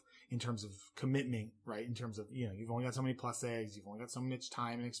myself in terms of commitment, right? In terms of, you've only got so many plus eggs, you've only got so much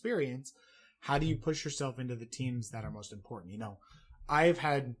time and experience. How do you push yourself into the teams that are most important? I've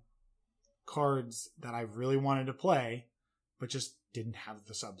had cards that I've really wanted to play, but just didn't have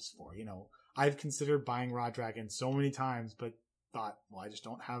the subs for. I've considered buying Raw Dragon so many times, but thought, well, I just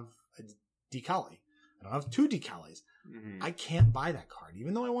don't have a Decali. I don't have 2 Decalis. Mm-hmm. I can't buy that card.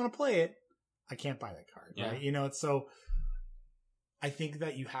 Even though I want to play it, I can't buy that card, right? It's so... I think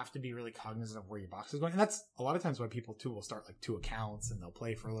that you have to be really cognizant of where your box is going. And that's a lot of times why people, too, will start like 2 accounts and they'll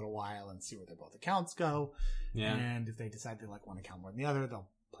play for a little while and see where their both accounts go. Yeah. And if they decide they like one account more than the other, they'll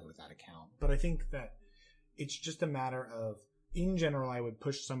play with that account. But I think that it's just a matter of, in general, I would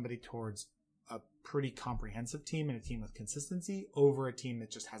push somebody towards a pretty comprehensive team and a team with consistency over a team that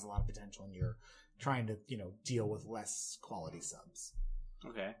just has a lot of potential and you're trying to, deal with less quality subs.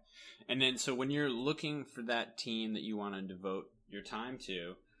 Okay. And then, so when you're looking for that team that you want to devote your time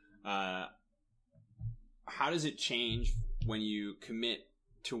to, how does it change when you commit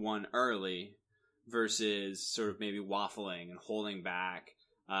to one early versus sort of maybe waffling and holding back?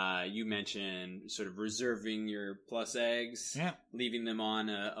 You mentioned sort of reserving your plus eggs, leaving them on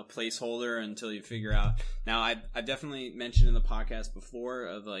a placeholder until you figure out. Now, I've definitely mentioned in the podcast before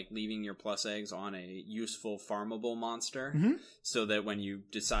of like leaving your plus eggs on a useful farmable monster, so that when you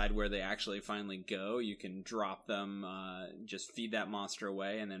decide where they actually finally go, you can drop them, just feed that monster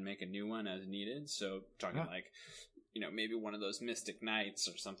away and then make a new one as needed. So talking like, maybe one of those Mystic Knights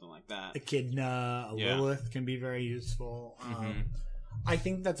or something like that. Echidna, a Lilith can be very useful. I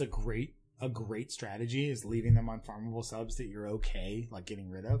think that's a great strategy, is leaving them on farmable subs that you're okay, like getting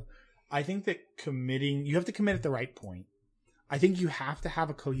rid of. I think that you have to commit at the right point. I think you have to have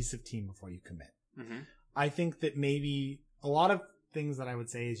a cohesive team before you commit. I think that maybe a lot of things that I would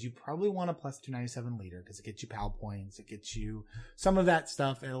say is you probably want a plus 297 leader because it gets you PAL points. It gets you some of that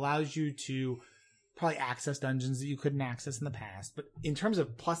stuff. It allows you to probably access dungeons that you couldn't access in the past. But in terms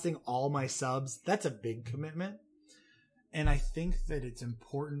of plussing all my subs, that's a big commitment. And I think that it's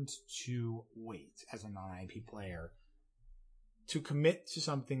important to wait as a non-IP player to commit to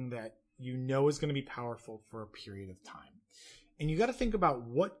something that is going to be powerful for a period of time. And you got to think about,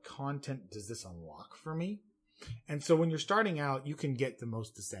 what content does this unlock for me? And so when you're starting out, you can get to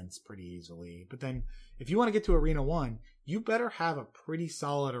most descents pretty easily. But then if you want to get to Arena 1, you better have a pretty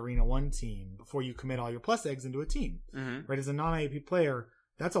solid Arena 1 team before you commit all your plus eggs into a team. Right? As a non-IP player,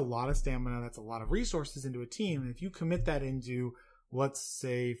 that's a lot of stamina. That's a lot of resources into a team. And if you commit that into, let's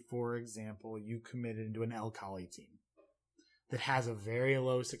say, for example, you committed into an El Kali team that has a very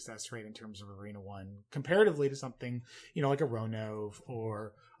low success rate in terms of Arena 1, comparatively to something, like a Ronov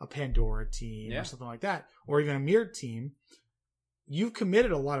or a Pandora team or something like that, or even a Mirrored team, you've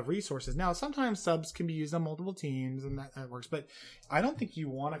committed a lot of resources. Now, sometimes subs can be used on multiple teams and that works, but I don't think you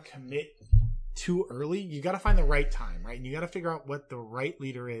want to commit too early. You got to find the right time, right? And you got to figure out what the right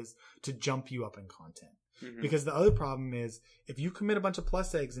leader is to jump you up in content. Mm-hmm. Because the other problem is, if you commit a bunch of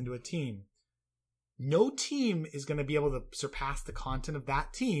plus eggs into a team, no team is going to be able to surpass the content of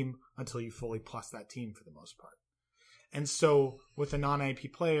that team until you fully plus that team for the most part. And so with a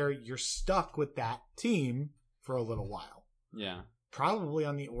non-IAP player, you're stuck with that team for a little while. Yeah. Probably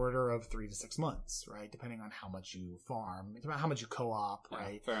on the order of 3 to 6 months, right? Depending on how much you farm, how much you co-op,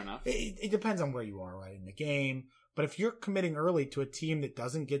 right? Fair enough. It depends on where you are, right, in the game. But if you're committing early to a team that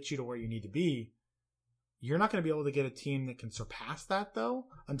doesn't get you to where you need to be, you're not going to be able to get a team that can surpass that, though,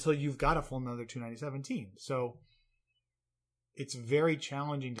 until you've got a full another 297 team. So it's very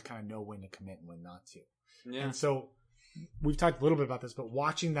challenging to kind of know when to commit and when not to. Yeah. And so we've talked a little bit about this, but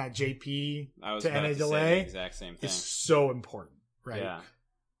watching that JP to NA say delay the exact same thing. is so important, right? Yeah.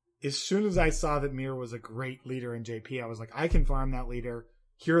 As soon as I saw that Mir was a great leader in JP, I was like, I can farm that leader.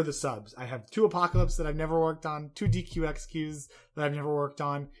 Here are the subs. I have 2 Apocalypse that I've never worked on, 2 DQXQs that I've never worked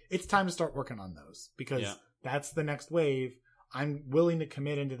on. It's time to start working on those because that's the next wave. I'm willing to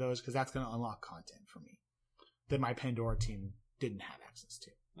commit into those because that's going to unlock content for me that my Pandora team didn't have access to.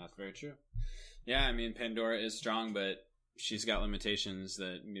 That's very true. Yeah, I mean, Pandora is strong, but she's got limitations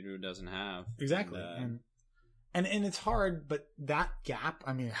that Miru doesn't have. Exactly. And it's hard, but that gap,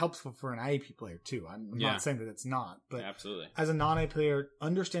 I mean, it helps for an IAP player too. I'm not saying that it's not, but absolutely. As a non-IAP player,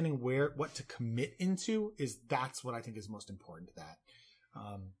 understanding what to commit into that's what I think is most important to that.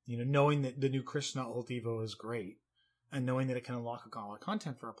 Knowing that the new Krishna ult Evo is great and knowing that it can unlock a lot of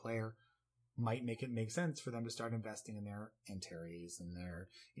content for a player might make it make sense for them to start investing in their Antares and their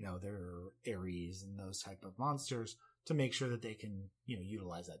Ares and those type of monsters to make sure that they can,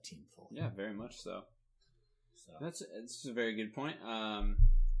 utilize that team fully. Yeah, very much so. That's a very good point.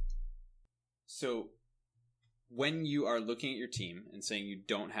 So when you are looking at your team and saying you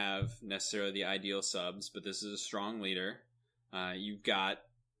don't have necessarily the ideal subs, but this is a strong leader, you've got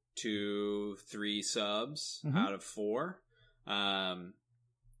 2-3 subs out of 4.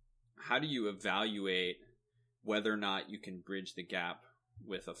 How do you evaluate whether or not you can bridge the gap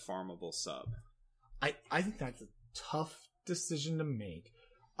with a farmable sub? I think that's a tough decision to make.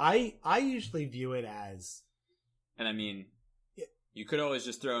 I usually view it as... And I mean, you could always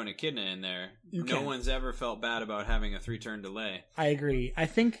just throw an Echidna in there. No one's ever felt bad about having a 3-turn delay. I agree. I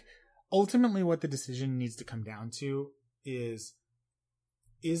think ultimately what the decision needs to come down to is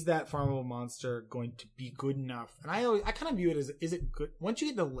that farmable monster going to be good enough? And I kind of view it as, is it good? Once you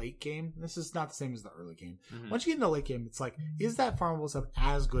get in the late game, this is not the same as the early game. Mm-hmm. Once you get in the late game, it's like, is that farmable sub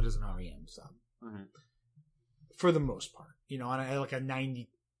as good as an REM sub? Mm-hmm. For the most part, on like a 90,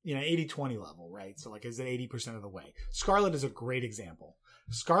 80-20 level, right? So like, is it 80% of the way? Scarlet is a great example.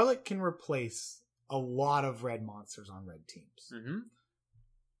 Scarlet can replace a lot of red monsters on red teams. Mm-hmm.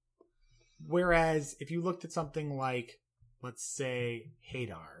 Whereas if you looked at something like, let's say,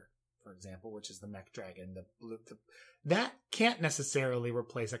 Hadar, for example, which is the mech dragon, that can't necessarily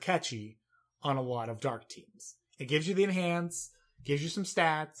replace Akechi on a lot of dark teams. It gives you the enhance, gives you some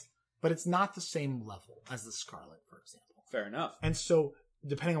stats, but it's not the same level as the Scarlet, for example. Fair enough. And so,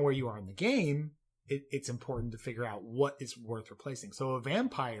 depending on where you are in the game, it's important to figure out what is worth replacing. So, a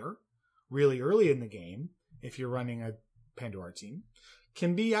vampire, really early in the game, if you're running a Pandora team,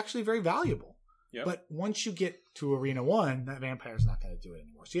 can be actually very valuable. Yep. But once you get to Arena 1, that vampire's not going to do it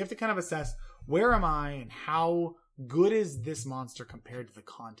anymore. So you have to kind of assess, where am I and how good is this monster compared to the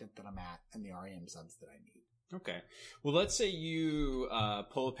content that I'm at and the REM subs that I need. Okay. Well, let's say you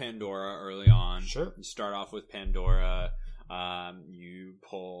pull a Pandora early on. Sure. You start off with Pandora. You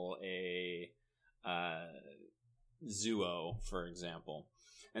pull a Zuo, for example.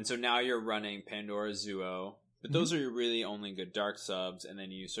 And so now you're running Pandora Zuo. But those are your really only good dark subs, and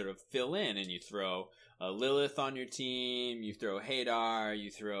then you sort of fill in and you throw a Lilith on your team, you throw Hadar, you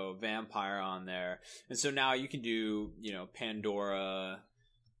throw Vampire on there. And so now you can do, Pandora,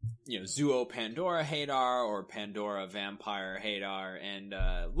 Zuo Pandora Hadar, or Pandora Vampire Hadar and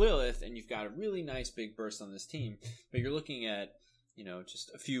Lilith, and you've got a really nice big burst on this team. But you're looking at,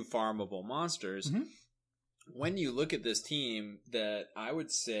 just a few farmable monsters. Mm-hmm. When you look at this team that I would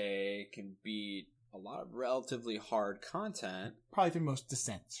say can beat a lot of relatively hard content. Probably the most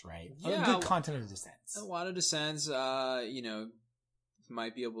descents, right? Yeah. Good content of descents. A lot of descents,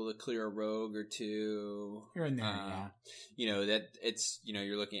 might be able to clear a rogue or two. You're in there, yeah. That it's,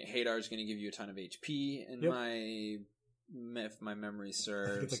 you're looking at Hadar's going to give you a ton of HP if my memory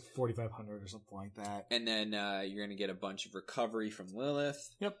serves. I think it's like 4,500 or something like that. And then you're going to get a bunch of recovery from Lilith.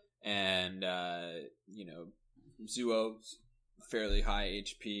 Yep. And, Zuo's fairly high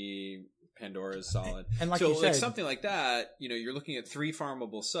HP. Pandora is solid. And like so you said, something like that, you're looking at 3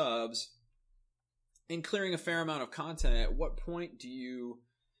 farmable subs and clearing a fair amount of content. At what point do you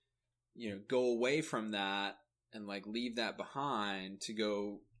go away from that and like leave that behind to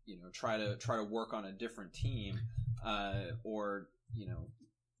go, try to work on a different team, or,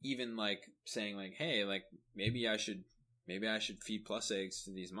 even like saying like, hey, like maybe I should feed plus eggs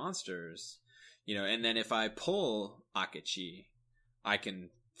to these monsters, and then if I pull Akechi, I can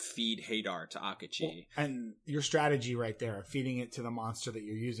feed Hadar to Akechi. Well, and your strategy right there of feeding it to the monster that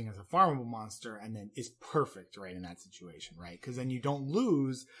you're using as a farmable monster and then is perfect right in that situation, right? Because then you don't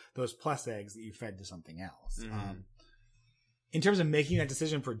lose those plus eggs that you fed to something else. Mm-hmm. In terms of making that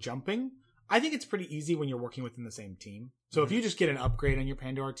decision for jumping, I think it's pretty easy when you're working within the same team. So if you just get an upgrade on your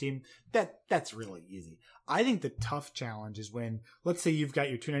Pandora team, that's really easy. I think the tough challenge is when, let's say you've got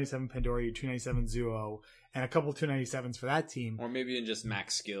your 297 Pandora, your 297 Zuo, and a couple 297s for that team. Or maybe in just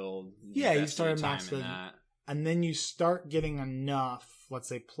max skilled. Yeah, you start at max skilled. And then you start getting enough, let's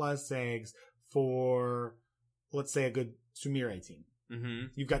say, plus eggs for, let's say, a good Sumire team. Mm-hmm.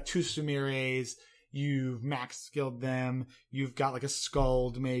 You've got 2 Sumire's, you've max skilled them, you've got like a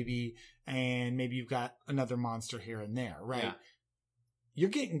Skuld maybe, and maybe you've got another monster here and there, right? Yeah. You're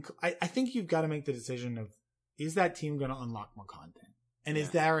getting, I think you've got to make the decision of, is that team going to unlock more content? And is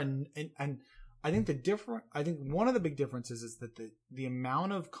there, and I think one of the big differences is that the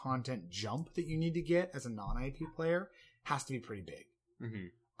amount of content jump that you need to get as a non-IAP player has to be pretty big. Mm-hmm.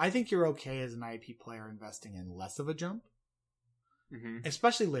 I think you're okay as an IAP player investing in less of a jump, mm-hmm.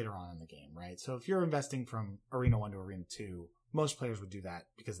 especially later on in the game, right? So if you're investing from Arena 1 to Arena 2, most players would do that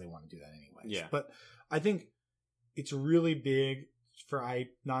because they want to do that anyways. Yeah. But I think it's really big for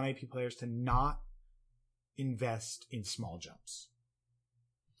non-IAP players to not invest in small jumps.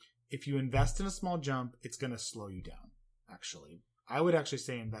 If you invest in a small jump, it's going to slow you down, actually. I would actually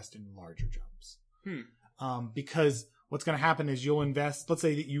say invest in larger jumps. Because what's going to happen is you'll invest, let's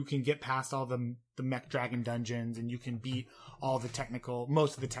say that you can get past all the mech dragon dungeons and you can beat most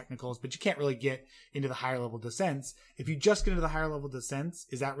of the technicals, but you can't really get into the higher level descents. If you just get into the higher level descents,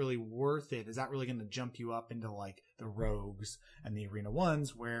 is that really worth it? Is that really going to jump you up into like the rogues and the Arena 1s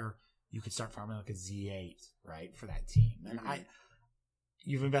where you could start farming like a Z8, right, for that team? And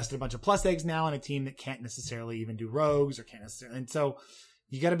you've invested a bunch of plus eggs now in a team that can't necessarily even do rogues or can't necessarily, and so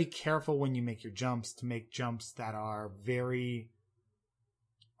you got to be careful when you make your jumps to make jumps that are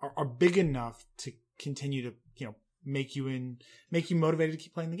are big enough to continue to, make you motivated to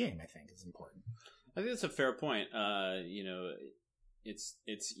keep playing the game. I think is important. I think that's a fair point.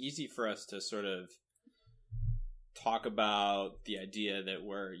 It's easy for us to sort of talk about the idea that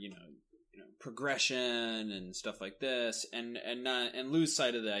we're, progression and stuff like this, and lose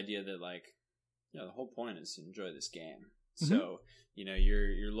sight of the idea that like, the whole point is to enjoy this game. Mm-hmm. So,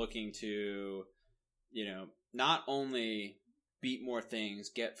 you're looking to, not only beat more things,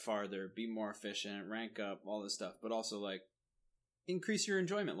 get farther, be more efficient, rank up, all this stuff, but also like increase your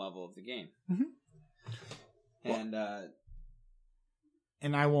enjoyment level of the game. Mm-hmm.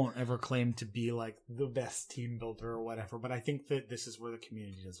 And I won't ever claim to be like the best team builder or whatever, but I think that this is where the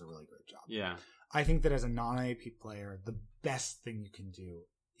community does a really great job. Yeah. I think that as a non-IAP player, the best thing you can do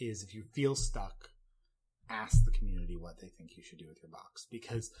is if you feel stuck, ask the community what they think you should do with your box.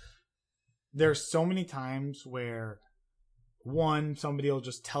 Because there's so many times where, one, somebody will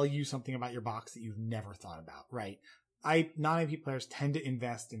just tell you something about your box that you've never thought about, right? Non-IAP players tend to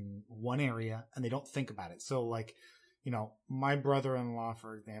invest in one area and they don't think about it. So like, my brother-in-law,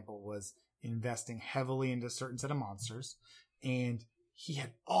 for example, was investing heavily into a certain set of monsters, and he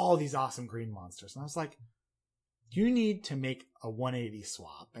had all these awesome green monsters. And I was like, you need to make a 180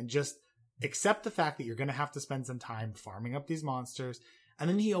 swap and just accept the fact that you're going to have to spend some time farming up these monsters. And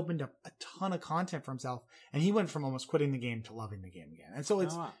then he opened up a ton of content for himself, and he went from almost quitting the game to loving the game again. And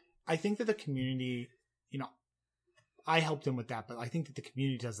so I think that the community, I helped him with that, but I think that the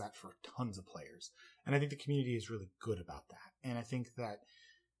community does that for tons of players. And I think the community is really good about that. And I think that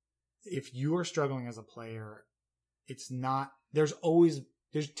if you are struggling as a player, there's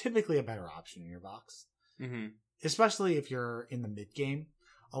typically a better option in your box. Mm-hmm. Especially if you're in the mid game.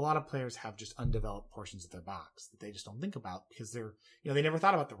 A lot of players have just undeveloped portions of their box that they just don't think about because they never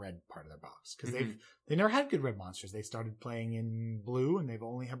thought about the red part of their box because they never had good red monsters. They started playing in blue and they've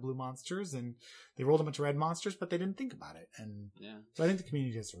only had blue monsters and they rolled a bunch of red monsters, but they didn't think about it. And so I think the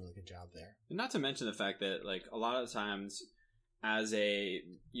community does a really good job there. And not to mention the fact that like a lot of times as a,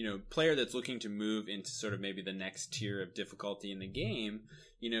 player that's looking to move into sort of maybe the next tier of difficulty in the game,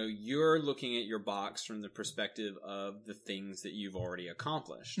 you're looking at your box from the perspective of the things that you've already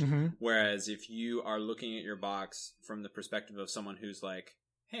accomplished. Mm-hmm. Whereas if you are looking at your box from the perspective of someone who's like,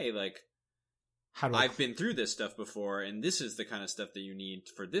 hey, like, I've been through this stuff before, and this is the kind of stuff that you need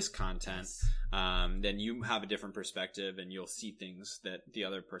for this content, then you have a different perspective, and you'll see things that the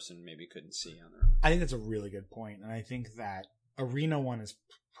other person maybe couldn't see on their own. I think that's a really good point, and I think that Arena 1 is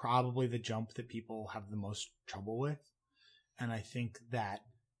probably the jump that people have the most trouble with, and I think that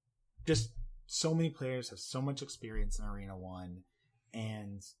just so many players have so much experience in Arena 1,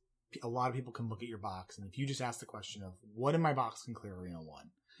 and a lot of people can look at your box, and if you just ask the question of, what in my box can clear Arena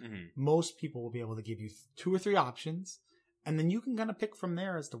 1? Most people will be able to give you 2 or 3 options, and then you can kind of pick from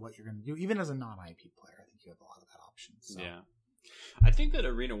there as to what you're going to do. Even as a non-IAP player, I think you have a lot of that option. So. Yeah. I think that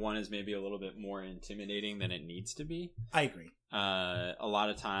Arena 1 is maybe a little bit more intimidating than it needs to be. I agree. A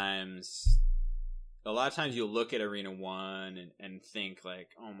lot of times you'll look at Arena 1 and think like,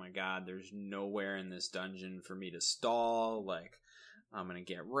 oh my god, there's nowhere in this dungeon for me to stall, like I'm going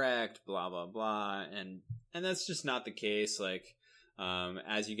to get wrecked, blah, blah, blah. And that's just not the case. Like,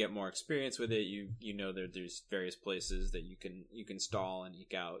 as you get more experience with it, you know that there's various places that you can stall and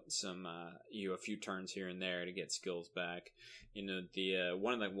eke out some a few turns here and there to get skills back. You know, the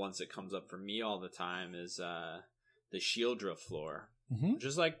one of the ones that comes up for me all the time is the Shieldra floor, which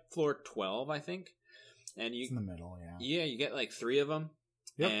is like floor 12, I think. And it's in the middle, yeah, you get like 3 of them.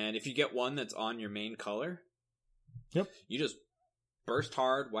 Yep. And if you get one that's on your main color, yep, you just burst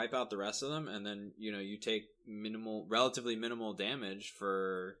hard, wipe out the rest of them, and then you take relatively minimal damage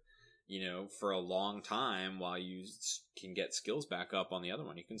for a long time while you can get skills back up on the other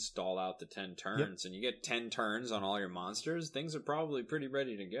one. You can stall out the 10 turns, and you get 10 turns on all your monsters. Things are probably pretty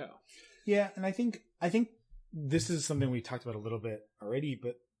ready to go. Yeah, and I think this is something we talked about a little bit already,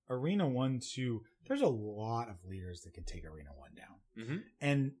 but Arena 1, 2, there's a lot of leaders that can take Arena 1 down,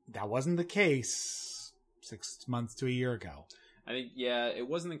 and that wasn't the case 6 months to a year ago. I think, it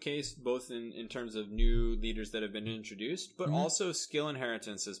wasn't the case both in terms of new leaders that have been introduced, but also skill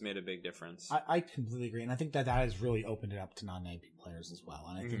inheritance has made a big difference. I completely agree, and I think that has really opened it up to non-IAP players as well.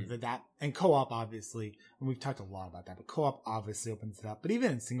 And I think that and co-op, obviously, and we've talked a lot about that, but co-op obviously opens it up. But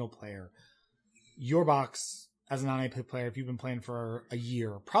even in single player, your box as a non-IAP player, if you've been playing for a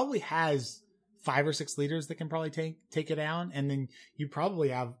year, probably has 5 or 6 leaders that can probably take it down, and then you probably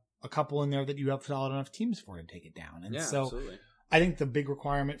have a couple in there that you have solid enough teams for to take it down. And so absolutely. I think the big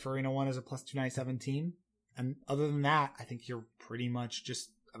requirement for Arena 1 is a plus 297 team. And other than that, I think you're pretty much just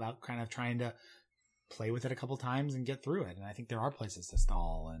about kind of trying to play with it a couple times and get through it. And I think there are places to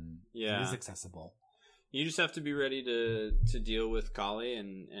stall, and it is accessible. You just have to be ready to deal with Kali,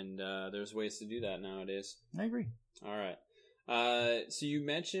 and there's ways to do that nowadays. I agree. All right. So you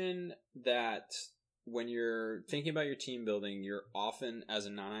mentioned that when you're thinking about your team building, you're often, as a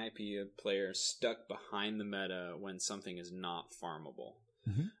non-IAP player, stuck behind the meta when something is not farmable.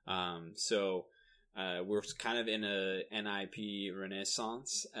 So we're kind of in a NIP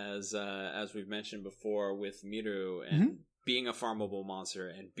renaissance, as we've mentioned before, with Miru and being a farmable monster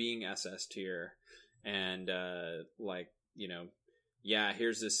and being SS tier, and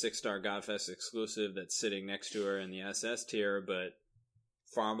here's this 6-star Godfest exclusive that's sitting next to her in the SS tier, but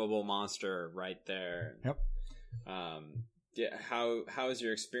farmable monster right there. Yep. How has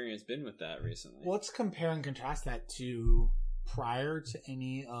your experience been with that recently? Well, let's compare and contrast that to prior to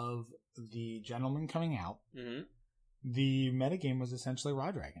any of the gentlemen coming out. The metagame was essentially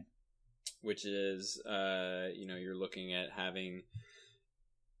Raw Dragon, which is you're looking at having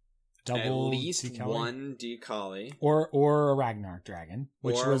double at least Decali. one Decali or a Ragnarok Dragon,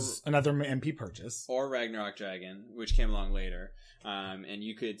 which was another MP purchase, or Ragnarok Dragon, which came along later. And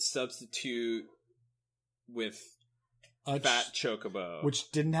you could substitute with Fat Chocobo, which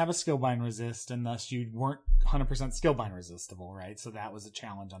didn't have a skillbind resist, and thus you weren't 100% skillbind resistible, right? So that was a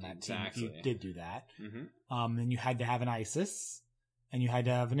challenge on that team if you did do that. Then you had to have an Isis, and you had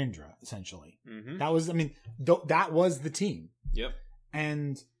to have an Indra, essentially. That was, that was the team. Yep.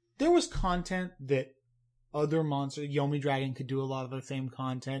 And there was content that other monsters, Yomi Dragon could do a lot of the same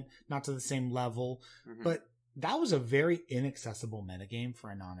content, not to the same level, but that was a very inaccessible metagame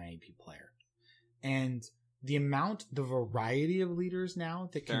for a non-IAP player. And the variety of leaders now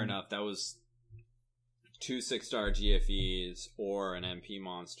that can... Fair enough. That was 2 6-star GFEs or an MP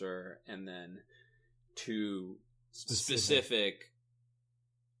monster, and then 2 specific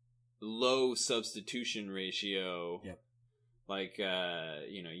low substitution ratio. Yep. Like,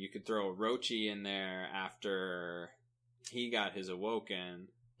 you could throw a Rochi in there after he got his Awoken.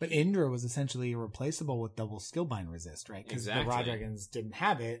 But Indra was essentially irreplaceable with double skillbind resist, right? Because the Raw Dragons didn't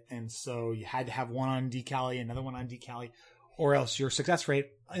have it, and so you had to have one on Decali, another one on Decali, or else your success rate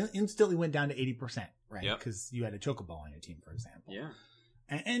instantly went down to 80%, right? Because you had a Chocobo on your team, for example. Yeah.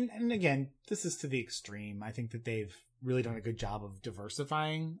 And again, this is to the extreme. I think that they've really done a good job of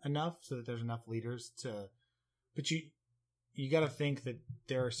diversifying enough so that there's enough leaders to. But you got to think that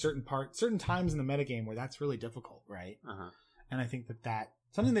there are certain times in the metagame where that's really difficult, right? And I think that's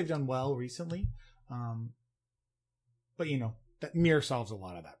something they've done well recently. But that mirror solves a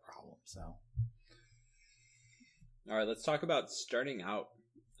lot of that problem. So, all right, let's talk about starting out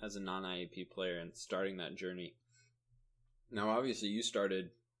as a non-IAP player and starting that journey. Now, obviously, you started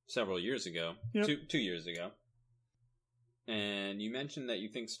several years ago, 2 years ago, and you mentioned that you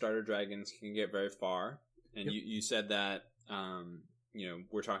think starter dragons can get very far, and you said that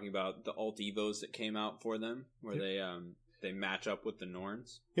we're talking about the alt evos that came out for them, where they match up with the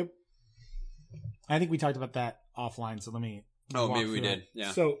Norns. Yep. I think we talked about that offline, so let me. Maybe we did.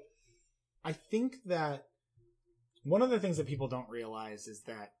 Yeah. So, I think that one of the things that people don't realize is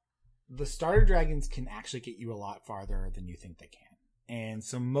that the starter dragons can actually get you a lot farther than you think they can. And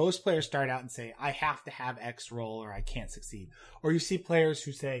so most players start out and say, I have to have X roll or I can't succeed. Or you see players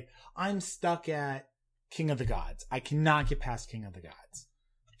who say, I'm stuck at King of the Gods. I cannot get past King of the Gods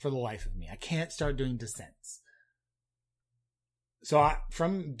for the life of me. I can't start doing descents. So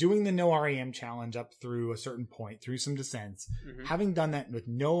from doing the no REM challenge up through a certain point, through some descents, having done that with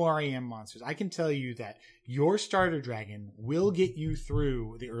no REM monsters, I can tell you that your starter dragon will get you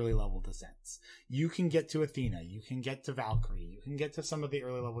through the early level descents. You can get to Athena, you can get to Valkyrie, you can get to some of the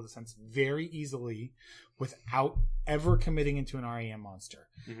early level descents very easily without ever committing into an REM monster.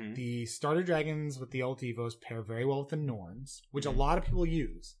 The starter dragons with the alt evos pair very well with the Norns, which a lot of people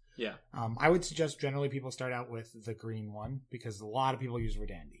use. Yeah. I would suggest generally people start out with the green one because a lot of people use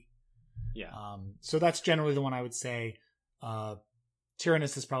Verdandi. Yeah. So that's generally the one I would say.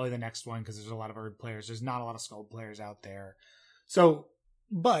 Tyrannus is probably the next one because there's a lot of Erd players. There's not a lot of Skald players out there. So,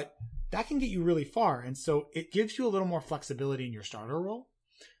 but that can get you really far. And so it gives you a little more flexibility in your starter role.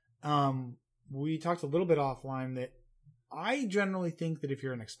 We talked a little bit offline that I generally think that if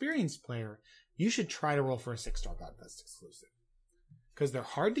you're an experienced player, you should try to roll for a 6-star Godfest exclusive. Because they're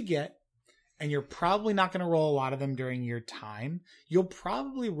hard to get, and you're probably not going to roll a lot of them during your time. You'll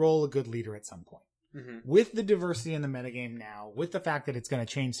probably roll a good leader at some point. With the diversity in the metagame now, with the fact that it's going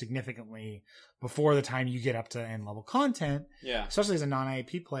to change significantly before the time you get up to end-level content, especially as a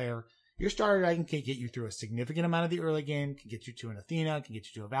non-IAP player, your starter dragon can get you through a significant amount of the early game, can get you to an Athena, can get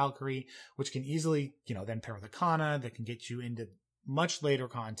you to a Valkyrie, which can easily, then pair with a Kana, that can get you into much later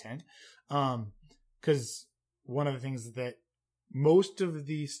content. Because one of the things that most of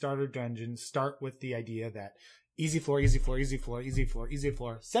the starter dungeons start with the idea that easy floor, easy floor, easy floor, easy floor, easy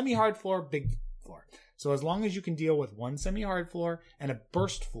floor, semi-hard floor, big floor. So as long as you can deal with one semi-hard floor and a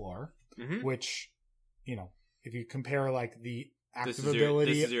burst floor, which, if you compare like the active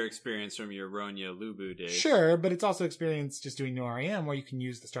ability. This is your experience from your Ronya Lubu days. Sure, but it's also experience just doing no REM where you can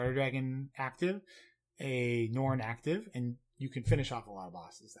use the starter dragon active, a Norn active, and you can finish off a lot of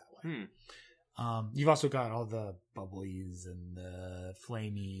bosses that way. You've also got all the bubblies and the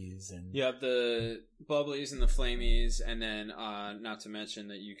flamies and you have the bubblies and the flamies, and then not to mention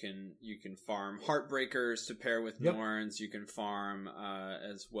that you can farm Heartbreakers to pair with Norns. You can farm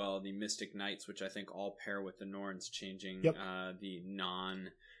as well the Mystic Knights, which I think all pair with the Norns, changing the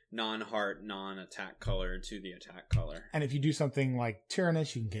non-heart, non-attack color to the attack color. And if you do something like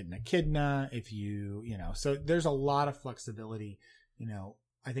Tyrannus, you can get an Echidna. If you so there's a lot of flexibility.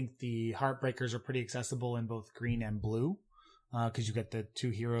 I think the Heartbreakers are pretty accessible in both green and blue because you get the 2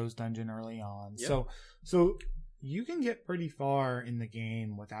 heroes dungeon early on. Yep. So you can get pretty far in the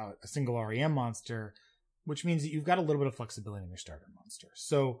game without a single REM monster, which means that you've got a little bit of flexibility in your starter monster.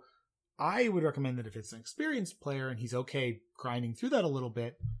 So I would recommend that if it's an experienced player and he's okay grinding through that a little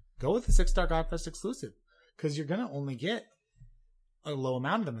bit, go with the 6-star Godfest exclusive because you're going to only get a low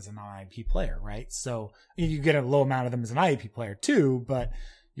amount of them as a non-IAP player, right? So you get a low amount of them as an IAP player too, but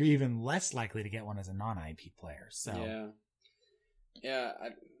you're even less likely to get one as a non-IAP player. So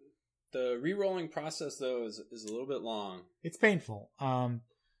the re-rolling process though is a little bit long. It's painful.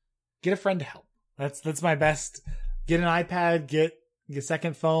 Get a friend to help. That's my best. Get an iPad. Get a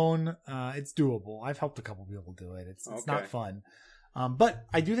second phone. It's doable. I've helped a couple people do it. It's not fun. But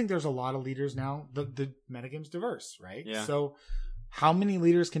I do think there's a lot of leaders now. The metagame's diverse, right? Yeah. So how many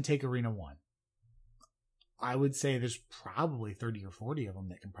leaders can take Arena 1? I would say there's probably 30 or 40 of them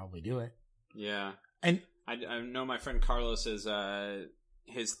that can probably do it. Yeah. And I know my friend Carlos is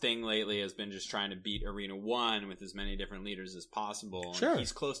his thing lately has been just trying to beat Arena 1 with as many different leaders as possible. Sure. And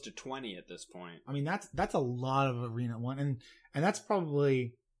he's close to 20 at this point. I mean, that's a lot of Arena 1. And that's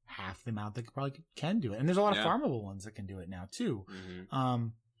probably half the amount that can do it. And there's a lot of farmable ones that can do it now too.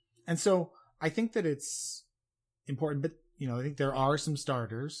 And so I think that it's important, but I think there are some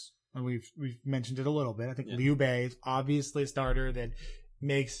starters And we've mentioned it a little bit. I think Yeah. Liu Bei is obviously a starter that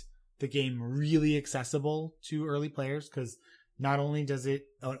makes the game really accessible to early players, because not only does it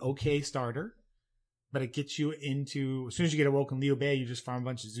an okay starter, but it gets you into, as soon as you get Awoken Liu Bei, you just farm a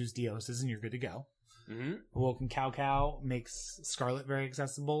bunch of Zeus Dioses and you're good to go. Mm-hmm. Awoken Cao Cao makes Scarlet very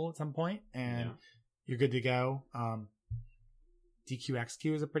accessible at some point, and you're good to go.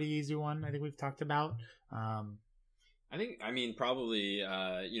 DQXQ is a pretty easy one, I think we've talked about. Probably,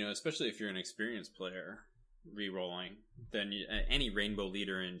 especially if you're an experienced player re-rolling, then any rainbow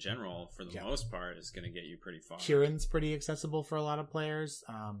leader in general, for the most part, is going to get you pretty far. Kieran's pretty accessible for a lot of players.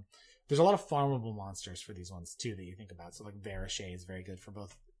 There's a lot of farmable monsters for these ones too that you think about. So like Varashay is very good for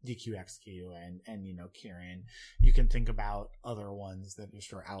both DQXQ and Kieran. You can think about other ones that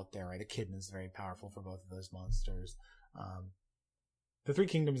just are out there, right? Echidna is very powerful for both of those monsters. The Three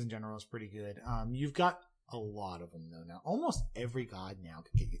Kingdoms in general is pretty good. You've got a lot of them though now. Almost every god now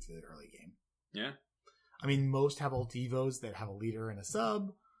can get you through the early game. Yeah. I mean, most have ult evos that have a leader and a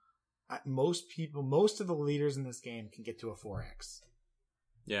sub. Most of the leaders in this game can get to a 4x.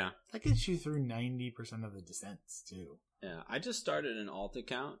 Yeah. That gets you through 90% of the descents, too. Yeah. I just started an alt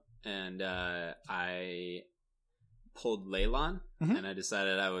account, and I pulled Leylon, and I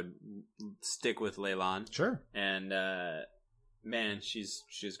decided I would stick with Leylon. Sure. And, man, she's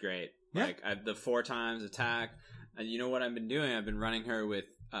great. Yeah. Like, the 4 times attack. And you know what I've been doing? I've been running her with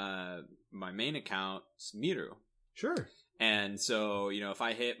my main account, Miru. Sure. And so, if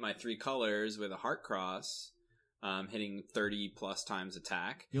I hit my 3 colors with a heart cross, hitting 30 plus times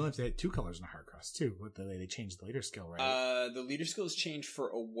attack. You only have to hit 2 colors in a heart cross, too, with the way they changed the leader skill, right? The leader skill is changed for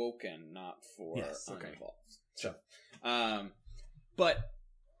Awoken, not for Unevolved. So, but,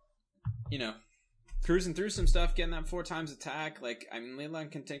 cruising through some stuff, getting that 4 times attack,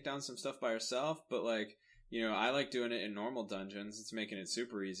 Leylon can take down some stuff by herself, but, I like doing it in normal dungeons. It's making it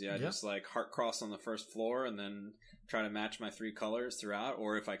super easy. I just heart cross on the first floor and then try to match my 3 colors throughout.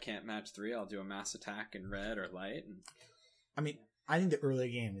 Or if I can't match 3, I'll do a mass attack in red or light. I think the early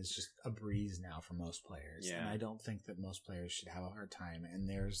game is just a breeze now for most players. Yeah. And I don't think that most players should have a hard time. And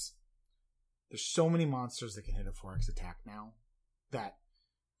there's so many monsters that can hit a 4x attack now that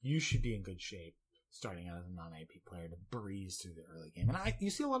you should be in good shape starting out as a non-IAP player to breeze through the early game. And you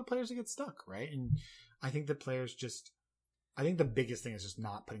see a lot of players that get stuck, right? And I think that players I think the biggest thing is just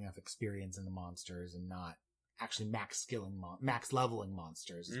not putting enough experience in the monsters and not actually max leveling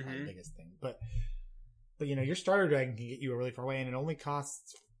monsters is probably the biggest thing. But your starter dragon can get you really far away, and it only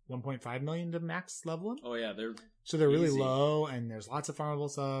costs 1.5 million to max level them. Oh yeah, they're really low, and there's lots of farmable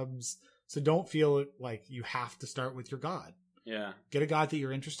subs. So don't feel like you have to start with your god. Yeah, get a god that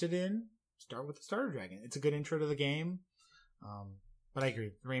you're interested in. Start with the starter dragon. It's a good intro to the game. But I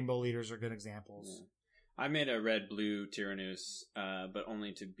agree, rainbow leaders are good examples. Yeah. I made a red-blue Tyrannus, but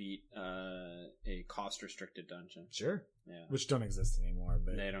only to beat a cost-restricted dungeon. Sure. Yeah. Which don't exist anymore.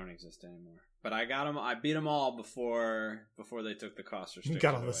 But they don't exist anymore. But I got them. I beat them all before they took the cost-restricted. You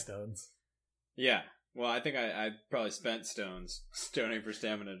got all the stones. Yeah. Well, I think I probably spent stoning for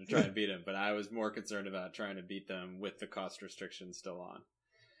stamina to try and beat them, but I was more concerned about trying to beat them with the cost restriction still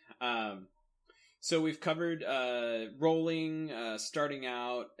on. So we've covered rolling, starting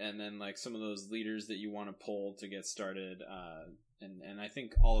out, and then some of those leaders that you want to pull to get started. And I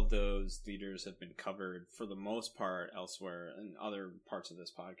think all of those leaders have been covered for the most part elsewhere in other parts of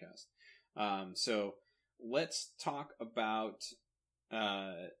this podcast. So let's talk about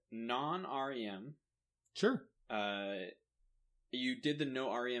non-REM. Sure. You did the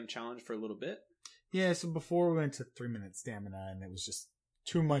no REM challenge for a little bit. Yeah, so before we went to 3-minute stamina, and it was just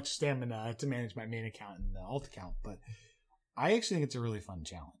too much stamina to manage my main account and the alt account, but I actually think it's a really fun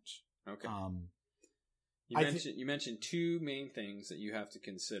challenge. Okay. You mentioned 2 main things that you have to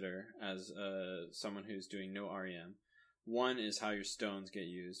consider as someone who's doing no REM. One is how your stones get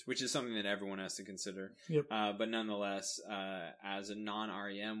used, which is something that everyone has to consider. Yep. But nonetheless, as a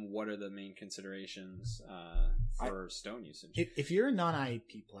non-REM, what are the main considerations for stone usage? If you're a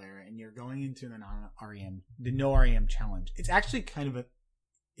non-IAP player and you're going into the no REM challenge, it's actually kind of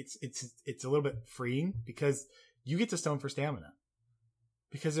it's a little bit freeing because you get to stone for stamina.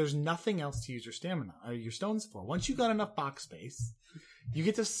 Because there's nothing else to use your stamina or your stones for. Once you got enough box space, you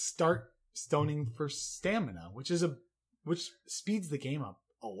get to start stoning for stamina, which speeds the game up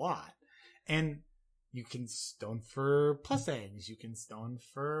a lot. And you can stone for plus eggs. You can stone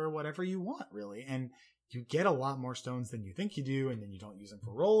for whatever you want, really. And you get a lot more stones than you think you do, and then you don't use them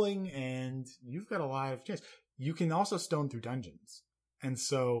for rolling, and you've got a lot of chance. You can also stone through dungeons. And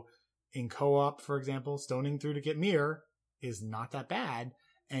so in co-op, for example, stoning through to get mirror is not that bad.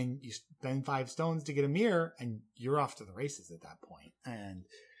 And you spend 5 stones to get a mirror, and you're off to the races at that point. And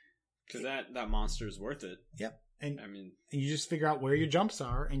Because that monster is worth it. Yep. And I mean, and you just figure out where your jumps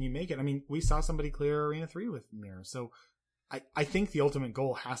are and you make it. I mean, we saw somebody clear Arena 3 with Mirror. So I think the ultimate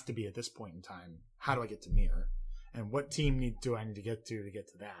goal has to be at this point in time, how do I get to Mirror? And what team do I need to get to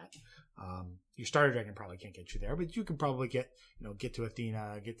that? Your starter dragon probably can't get you there, but you can probably get to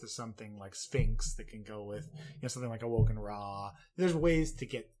Athena, get to something like Sphinx that can go with, something like Awoken Ra. There's ways to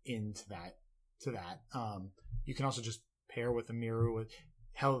get into that, you can also just pair with a Miru with,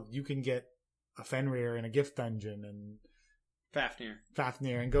 hell, you can get a Fenrir in a gift dungeon and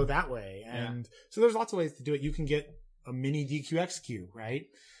Fafnir and go that way. And so there's lots of ways to do it. You can get a mini DQXQ, right?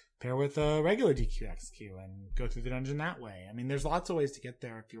 Pair with a regular DQXQ and go through the dungeon that way. I mean, there's lots of ways to get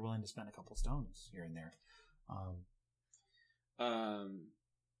there if you're willing to spend a couple stones here and there.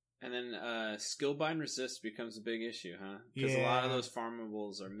 And then skill bind resist becomes a big issue, huh? Because a lot of those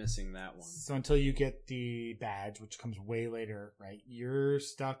farmables are missing that one. So until you get the badge, which comes way later, right? You're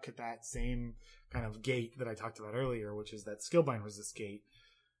stuck at that same kind of gate that I talked about earlier, which is that skill bind resist gate.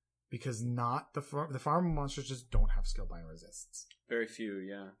 Because not the farm monsters just don't have skill bind resists. Very few,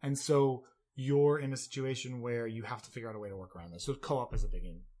 yeah. And so you're in a situation where you have to figure out a way to work around this. So co-op is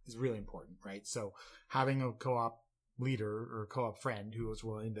is really important, right? So having a co-op leader or co-op friend who is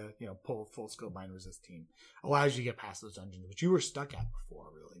willing to, pull a full skill bind resist team allows you to get past those dungeons, which you were stuck at before,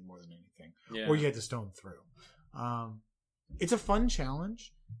 really, more than anything. Yeah. Or you had to stone through. It's a fun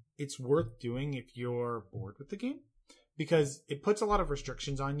challenge. It's worth doing if you're bored with the game. Because it puts a lot of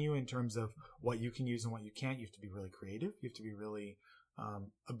restrictions on you in terms of what you can use and what you can't. You have to be really creative. You have to be really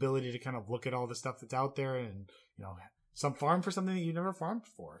ability to kind of look at all the stuff that's out there and, some farm for something that you never farmed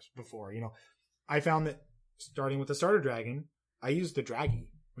before. I found that starting with the starter dragon, I used the Draggy,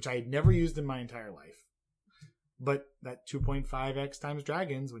 which I had never used in my entire life. But that 2.5x times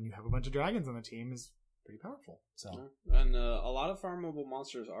dragons, when you have a bunch of dragons on the team, is pretty powerful. So, and a lot of farmable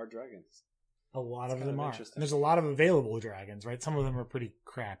monsters are dragons. A lot of them are. And there's a lot of available dragons, right? Some of them are pretty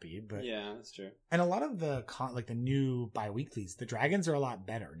crappy, but yeah, that's true. And a lot of the the new bi-weeklies, the dragons are a lot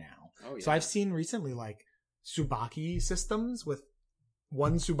better now. Oh yeah. So I've seen recently Tsubaki systems with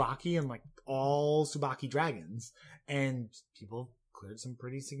one Tsubaki and all Tsubaki dragons, and people cleared some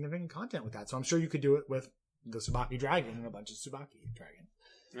pretty significant content with that. So I'm sure you could do it with the Tsubaki dragon and a bunch of Tsubaki dragons.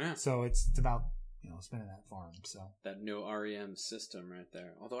 Yeah. So it's about spinning that farm. So that no REM system right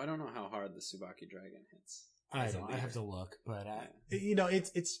there. Although I don't know how hard the Tsubaki dragon hits. I have to look, but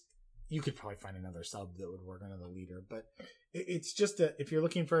it's you could probably find another sub that would work, another leader. But it's just if you're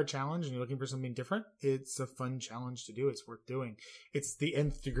looking for a challenge and you're looking for something different, it's a fun challenge to do. It's worth doing. It's the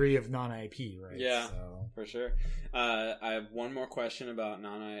nth degree of non-IAP, right? Yeah, so. For sure. I have one more question about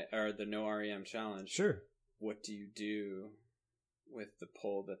the no REM challenge. Sure. What do you do with the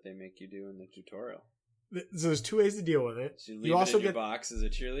pull that they make you do in the tutorial? So there's two ways to deal with it. So you also get box as a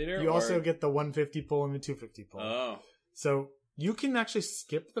cheerleader. You also get the 150 pull and the 250 pull. Oh, so you can actually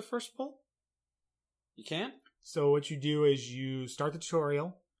skip the first pull. You can? So what you do is you start the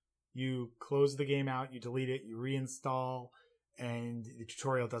tutorial, you close the game out, you delete it, you reinstall, and the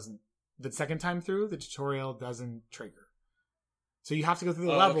tutorial doesn't, the second time through, the tutorial doesn't trigger. So you have to go through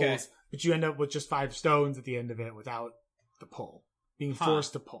the levels, but you end up with just 5 stones at the end of it without the pull, being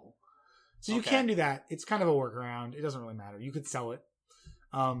forced to pull. So you can do that. It's kind of a workaround. It doesn't really matter. You could sell it.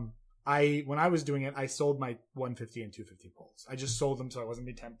 When I was doing it, I sold my 150 and 250 pulls. I just sold them so I wasn't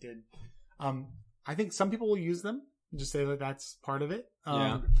being tempted. I think some people will use them and just say that that's part of it.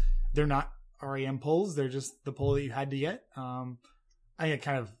 They're not REM pulls. They're just the pull that you had to get. I think it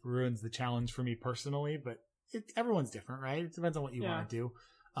kind of ruins the challenge for me personally, but everyone's different, right? It depends on what you want to do.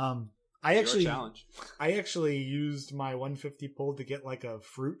 I actually used my 150 pull to get like a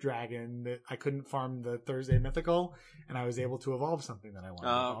fruit dragon that I couldn't farm the Thursday mythical, and I was able to evolve something that I wanted to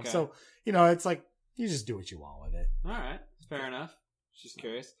evolve. Okay. So, it's like, you just do what you want with it. All right. Fair enough. Just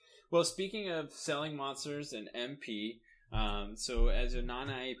curious. Well, speaking of selling monsters and MP, so as a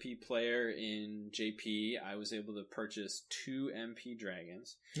non-IAP player in JP, I was able to purchase 2 MP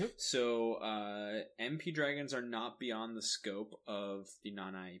dragons. Yep. So MP dragons are not beyond the scope of the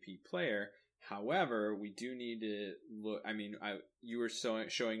non-IAP player. However, we do need to look. I mean, you were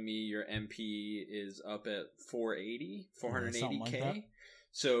showing me your MP is up at 480K. Like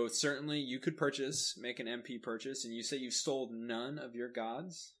so certainly you could make an MP purchase, and you say you've sold none of your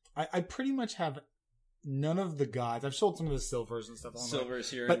gods. I pretty much have none of the gods. I've sold some of the silvers and stuff. Silvers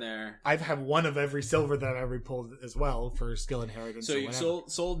here and there. I've had one of every silver that I've ever pulled as well for skill inheritance. So you've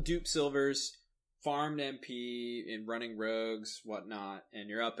sold dupe silvers, farmed MP, and running rogues, whatnot, and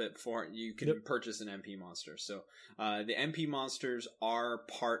you're up at 4. You can purchase an MP monster. So the MP monsters are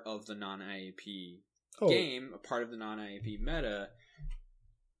part of the non-IAP game, a part of the non-IAP meta.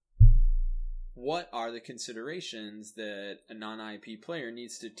 what are the considerations that a non-IAP player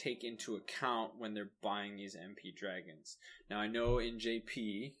needs to take into account when they're buying these MP Dragons? Now, I know in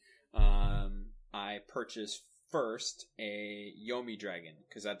JP, I purchased first a Yomi Dragon,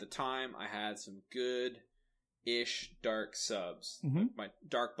 because at the time I had some good-ish dark subs. Mm-hmm. My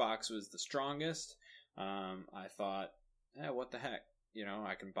dark box was the strongest. I thought, what the heck? You know,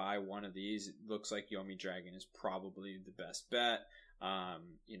 I can buy one of these. It looks like Yomi Dragon is probably the best bet.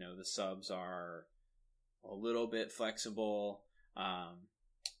 You know, the subs are a little bit flexible. I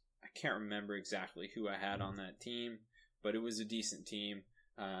can't remember exactly who I had on that team, but it was a decent team,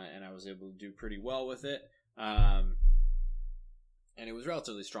 and I was able to do pretty well with it. And it was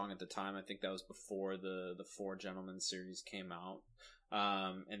relatively strong at the time. I think that was before the Four Gentlemen series came out.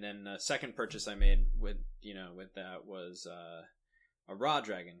 And then the second purchase I made with that was a Raw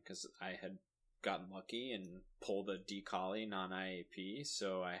Dragon, because I had gotten lucky and pulled a Decali non-IAP,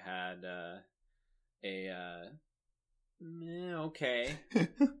 so I had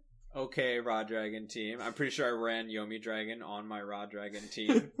okay Raw Dragon team. I'm pretty sure I ran Yomi Dragon on my Raw Dragon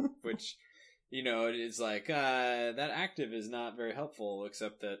team, which, you know, it is like that active is not very helpful,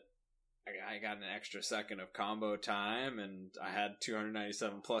 except that I got an extra second of combo time, and I had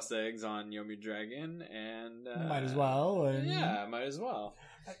 297 plus eggs on Yomi Dragon, and might as well. Yeah, might as well.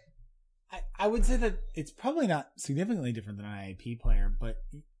 I would say that it's probably not significantly different than an IAP player, but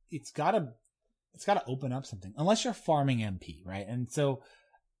it's got to open up something, unless you're farming MP, right? And so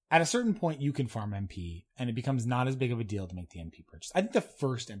at a certain point you can farm MP, and it becomes not as big of a deal to make the MP purchase. I think the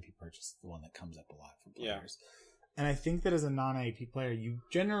first MP purchase is the one that comes up a lot for players. Yeah. And I think that as a non-IAP player, you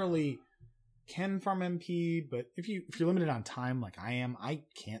generally can farm MP, but if you're limited on time like I am, I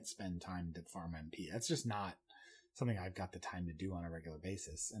can't spend time to farm MP. That's just not something I've got the time to do on a regular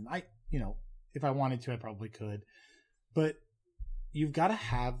basis. And if I wanted to, I probably could. But you've got to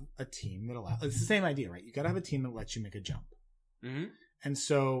have a team that allows... It's the same idea, right? You've got to have a team that lets you make a jump. Mm-hmm. And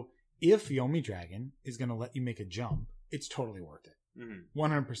so if Yomi Dragon is going to let you make a jump, it's totally worth it. Mm-hmm.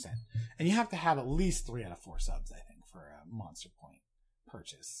 100%. And you have to have at least 3 out of 4 subs, I think, for a Monster Point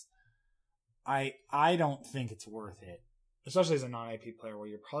purchase. I don't think it's worth it, especially as a non-IP player, where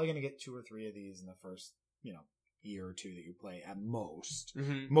you're probably going to get 2 or 3 of these in the first, year or 2 that you play at most.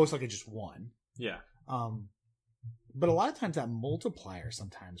 Mm-hmm. Most likely just 1. Yeah. But a lot of times that multiplier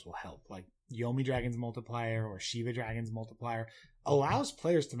sometimes will help. Like Yomi Dragon's multiplier or Shiva Dragon's multiplier allows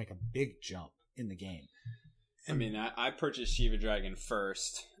players to make a big jump in the game. I mean, I purchased Shiva Dragon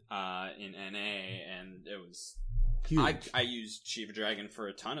first in NA, and it was huge. I used Shiva Dragon for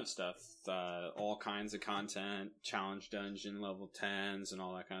a ton of stuff, all kinds of content, challenge dungeon, level 10s, and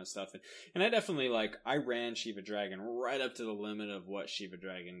all that kind of stuff. And I definitely, I ran Shiva Dragon right up to the limit of what Shiva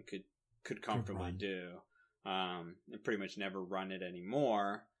Dragon could comfortably do. And pretty much never run it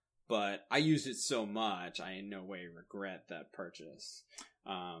anymore. But I used it so much, I in no way regret that purchase.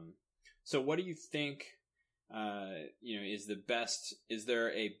 So what do you think, is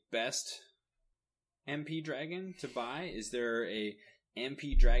there a best MP Dragon to buy? Is there a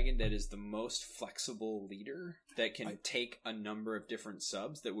MP Dragon that is the most flexible leader that can take a number of different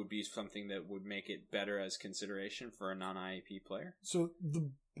subs that would be something that would make it better as consideration for a non-IAP player? So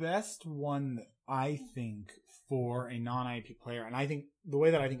the best one that I think for a non-IAP player, and I think the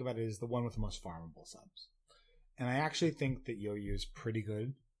way that I think about it is the one with the most farmable subs. And I actually think that Yo-Yo is pretty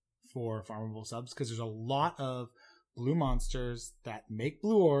good for farmable subs, because there's a lot of blue monsters that make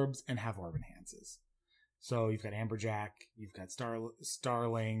blue orbs and have orb enhances. So you've got Amberjack, you've got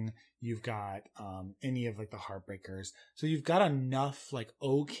Starling, you've got any of the Heartbreakers. So you've got enough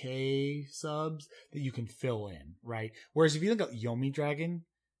okay subs that you can fill in, right? Whereas if you look at Yomi Dragon,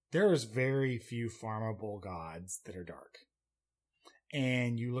 there is very few farmable gods that are dark.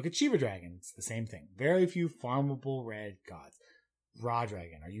 And you look at Shiva Dragon, it's the same thing. Very few farmable red gods. Raw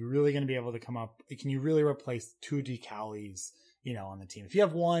Dragon, are you really going to be able to come up? Can you really replace 2 Decalis, on the team? If you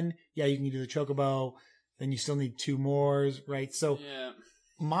have 1, yeah, you can do the Chocobo. Then you still need 2 more, right? So yeah.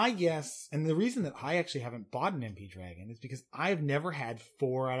 My guess, and the reason that I actually haven't bought an MP Dragon is because I've never had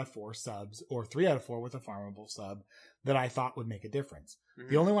 4 out of 4 subs or 3 out of 4 with a farmable sub that I thought would make a difference.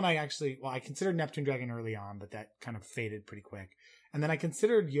 Mm-hmm. The only one I considered Neptune Dragon early on, but that kind of faded pretty quick. And then I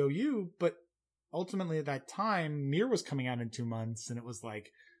considered Yo-Yu, but ultimately at that time, Mir was coming out in 2 months, and it was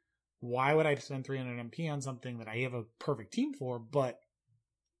like, why would I spend 300 MP on something that I have a perfect team for, but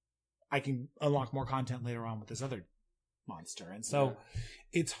I can unlock more content later on with this other monster? And so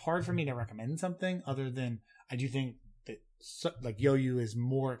it's hard for me to recommend something other than I do think that Yo-Yu is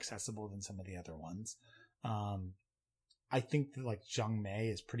more accessible than some of the other ones. I think that Zhang Mei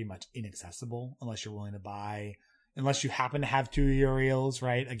is pretty much inaccessible unless you're willing to buy, unless you happen to have 2 Uriels,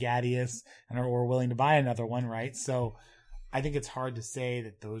 right? A Gadius, and are willing to buy another one, right? So I think it's hard to say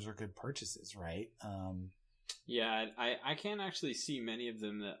that those are good purchases, right? Yeah, I can't actually see many of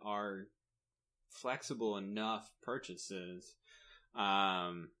them that are flexible enough purchases.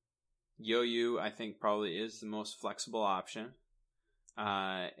 Yo-Yu, I think, probably is the most flexible option.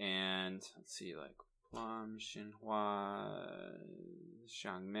 And let's see, like Plum, Xinhua,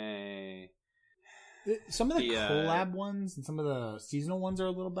 Xiangmei. Some of the collab ones and some of the seasonal ones are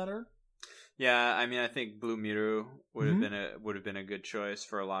a little better. Yeah, I mean, I think Blue Miru would have been a good choice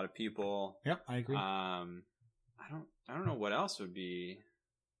for a lot of people. Yep, I agree. I don't know what else would be.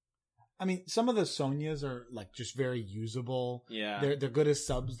 I mean, some of the Sonias are like just very usable. Yeah, they're good as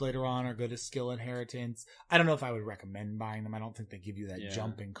subs later on, or good as skill inheritance. I don't know if I would recommend buying them. I don't think they give you that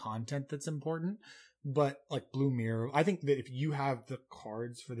jump in content that's important. But like Blue Mirror, I think that if you have the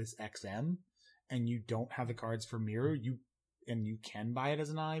cards for this XM and you don't have the cards for Mirror, you can buy it as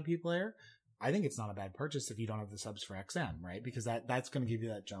an IAP player. I think it's not a bad purchase if you don't have the subs for XM, right? Because that's going to give you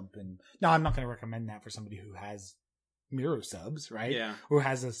that jump. And now I'm not going to recommend that for somebody who has Miro subs, right? Yeah. Who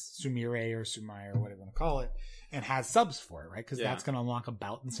has a Sumire or Sumire or whatever you want to call it, and has subs for it, right? Because that's going to unlock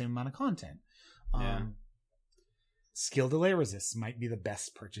about the same amount of content. Skill delay resist might be the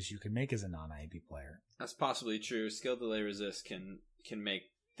best purchase you can make as a non-IAP player. That's possibly true. Skill delay resist can make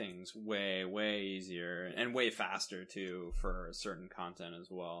things way, way easier and way faster too for certain content as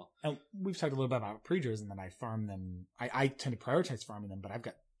well. And we've talked a little bit about Predras and that I farm them. I tend to prioritize farming them, but I've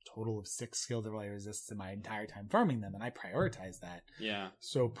got a total of 6 skill delay resists in my entire time farming them, and I prioritize that. Yeah.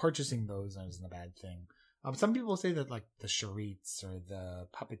 So purchasing those isn't a bad thing. Some people say that like the Charits or the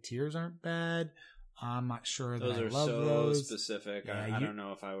Puppeteers aren't bad. I'm not sure that I love those. Specific. Yeah, I don't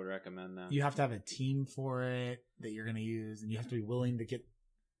know if I would recommend them. You have to have a team for it that you're going to use, and you have to be willing to get,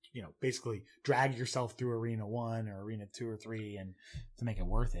 basically drag yourself through Arena 1 or Arena 2 or 3 and to make it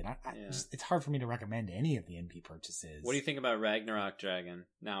worth it. It's hard for me to recommend any of the NP purchases. What do you think about Ragnarok Dragon?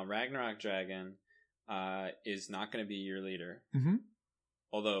 Now, Ragnarok Dragon is not going to be your leader. Mm-hmm.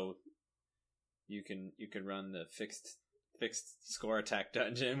 Although you can run the fixed score attack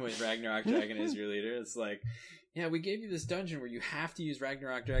dungeon with Ragnarok Dragon as your leader. It's like, yeah, we gave you this dungeon where you have to use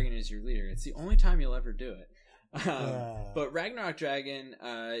Ragnarok Dragon as your leader. It's the only time you'll ever do it. But Ragnarok Dragon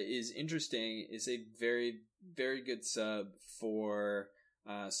is interesting. It's a very, very good sub for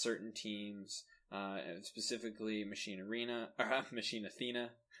certain teams, specifically Machine Athena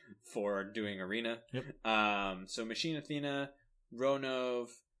for doing Arena. Yep. So Machine Athena, Ronov,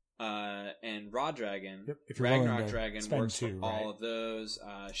 and Raw Dragon. Yep. If Ragnarok Dragon works for all of those.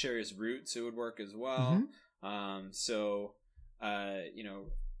 Sharius Roots, it would work as well. Mm-hmm.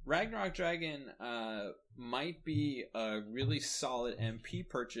 Ragnarok Dragon might be a really solid MP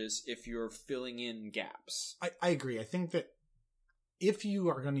purchase if you're filling in gaps. I agree. I think that if you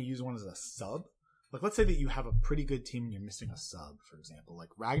are going to use one as a sub, like let's say that you have a pretty good team and you're missing a sub, for example, like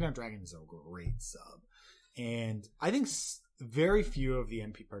Ragnarok Dragon is a great sub. And I think very few of the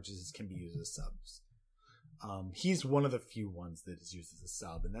MP purchases can be used as subs. He's one of the few ones that is used as a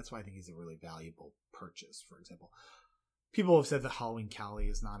sub, and that's why I think he's a really valuable purchase, for example. People have said that Halloween Callie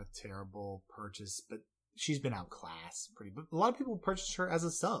is not a terrible purchase, but she's been outclassed pretty. But a lot of people purchase her as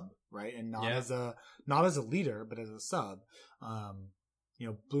a sub, right, and not as a leader, but as a sub.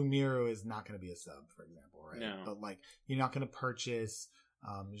 Blue Miru is not going to be a sub, for example, right? No. But like, you're not going to purchase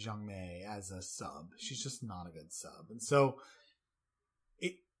Zhang Mei as a sub. She's just not a good sub, and so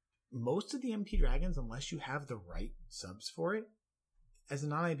most of the MP Dragons, unless you have the right subs for it, as a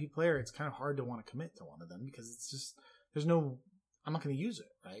non-IP player, it's kind of hard to want to commit to one of them because it's just. I'm not going to use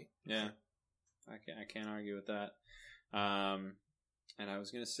it, right? Yeah, I can't argue with that. And I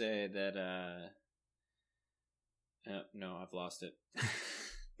was going to say that. No, I've lost it.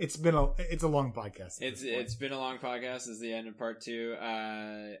 It's a long podcast. It's been a long podcast. This is the end of part 2.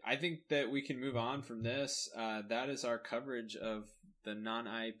 I think that we can move on from this. That is our coverage of the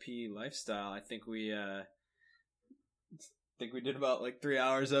non-IAP lifestyle. I think we did about like 3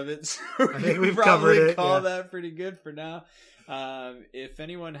 hours of it. So I think we've covered it. Call that pretty good for now. If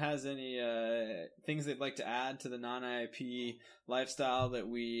anyone has any things they'd like to add to the non-IAP lifestyle that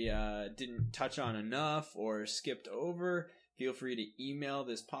we didn't touch on enough or skipped over, feel free to email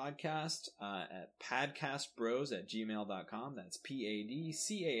this podcast at padcastbros@gmail.com. That's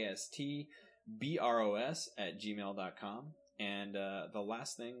padcastbros@gmail.com. And the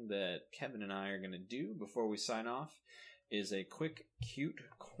last thing that Kevin and I are going to do before we sign off is a quick cute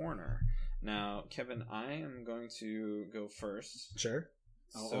corner. Now, Kevin, I am going to go first. Sure.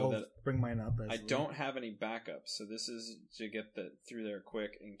 I'll bring mine up. I don't have any backups, so this is to get through there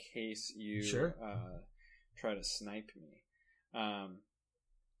quick in case you try to snipe me.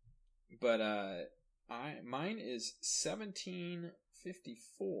 But mine is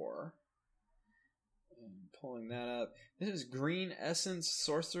 1754. I'm pulling that up. This is Green Essence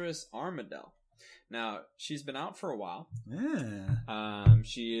Sorceress Armadale. Now, she's been out for a while. Yeah.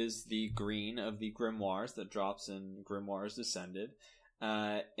 She is the green of the Grimoires that drops in Grimoires Descended.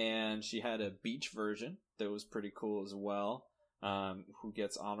 And she had a beach version that was pretty cool as well. Who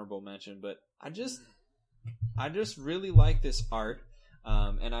gets honorable mention. But I just really like this art.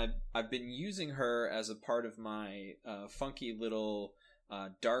 And I've been using her as a part of my funky little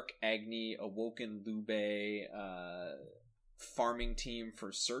Dark Agni Awoken Lube farming team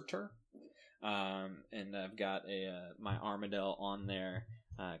for Surtur. And I've got my Armadale on there,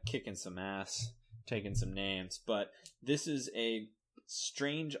 kicking some ass, taking some names. But this is a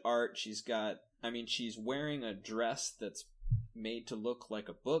strange art. She's wearing a dress that's made to look like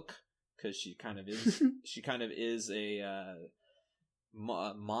a book, because she kind of is. She kind of is a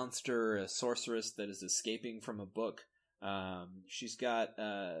monster, a sorceress that is escaping from a book. She's got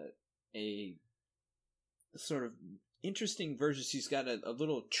a sort of interesting version. She's got a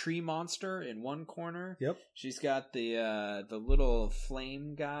little tree monster in one corner. Yep. She's got the little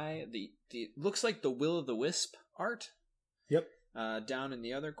flame guy. The looks like the Will-o'-the-Wisp art. Yep. Down in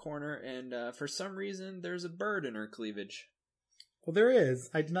the other corner, and for some reason there's a bird in her cleavage. Well, there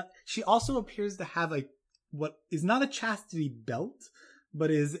is. She also appears to have what is not a chastity belt, but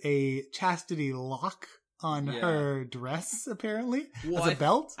is a chastity lock on her dress, apparently, as a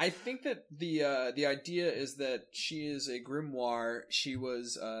belt. I think that the idea is that she is a grimoire. She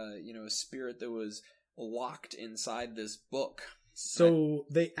was, a spirit that was locked inside this book. So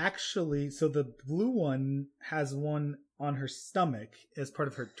the blue one has one on her stomach as part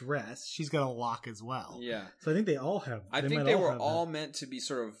of her dress. She's got a lock as well. Yeah. So I think they all have. I think they were all meant to be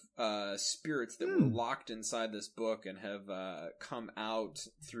sort of spirits that were locked inside this book and have come out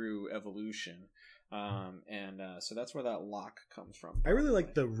through evolution. So that's where that lock comes from. I really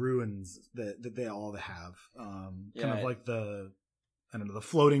like the ruins that they all have. Kind of like the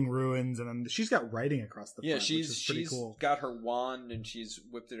floating ruins, and then she's got writing across the front, which is pretty cool. Got her wand, and she's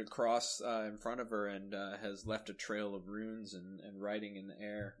whipped it across in front of her, and has left a trail of runes and writing in the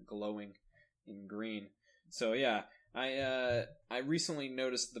air, glowing in green. So yeah, I recently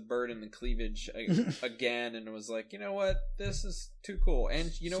noticed the bird in the cleavage again, and was like, you know what, this is too cool.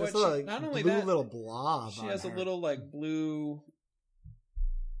 And you know what? Not only that, little blob. She has a little blue,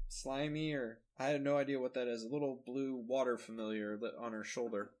 slimy, or I had no idea what that is. A little blue water familiar on her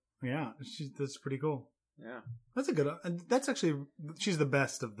shoulder. Yeah, that's pretty cool. Yeah, that's a good. That's actually, she's the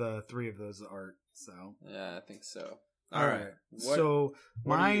best of the three of those art. So yeah, I think so. All right. So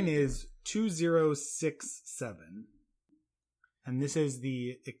mine is 2067. And this is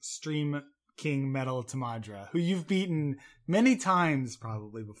the Extreme King Metal Tamadra, who you've beaten many times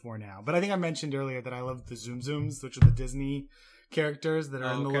probably before now. But I think I mentioned earlier that I love the Zoom Zooms, which are the Disney characters that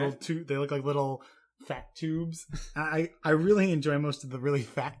are in the little they look like little fat tubes. I really enjoy most of the really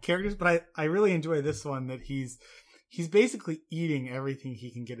fat characters, but I really enjoy this one that he's basically eating everything he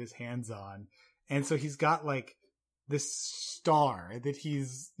can get his hands on. And so he's got this star that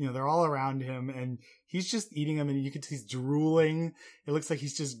he's, they're all around him, and he's just eating them, and you can see he's drooling. It looks like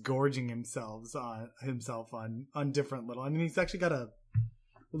he's just gorging himself on different little, and he's actually got it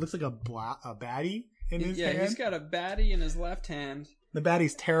looks like a baddie in his hand. Yeah, he's got a baddie in his left hand. The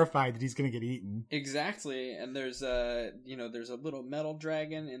baddie's terrified that he's going to get eaten. Exactly. And there's a little metal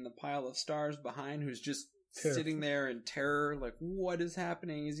dragon in the pile of stars behind who's just sitting there in terror, like, what is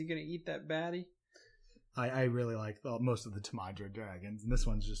happening? Is he going to eat that baddie? I really like most of the Tamadra dragons, and this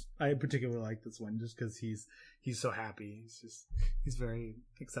one's I particularly like this one just because he's so happy. He's very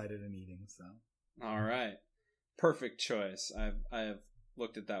excited and eating. So, all right, perfect choice. I have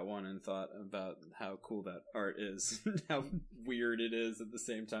looked at that one and thought about how cool that art is, how weird it is at the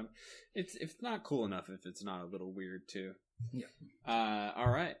same time. It's not cool enough if it's not a little weird too. Yeah.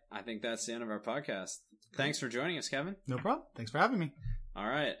 All right, I think that's the end of our podcast. Thanks for joining us, Kevin. No problem. Thanks for having me. All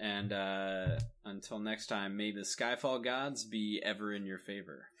right, and until next time, may the Skyfall gods be ever in your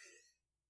favor.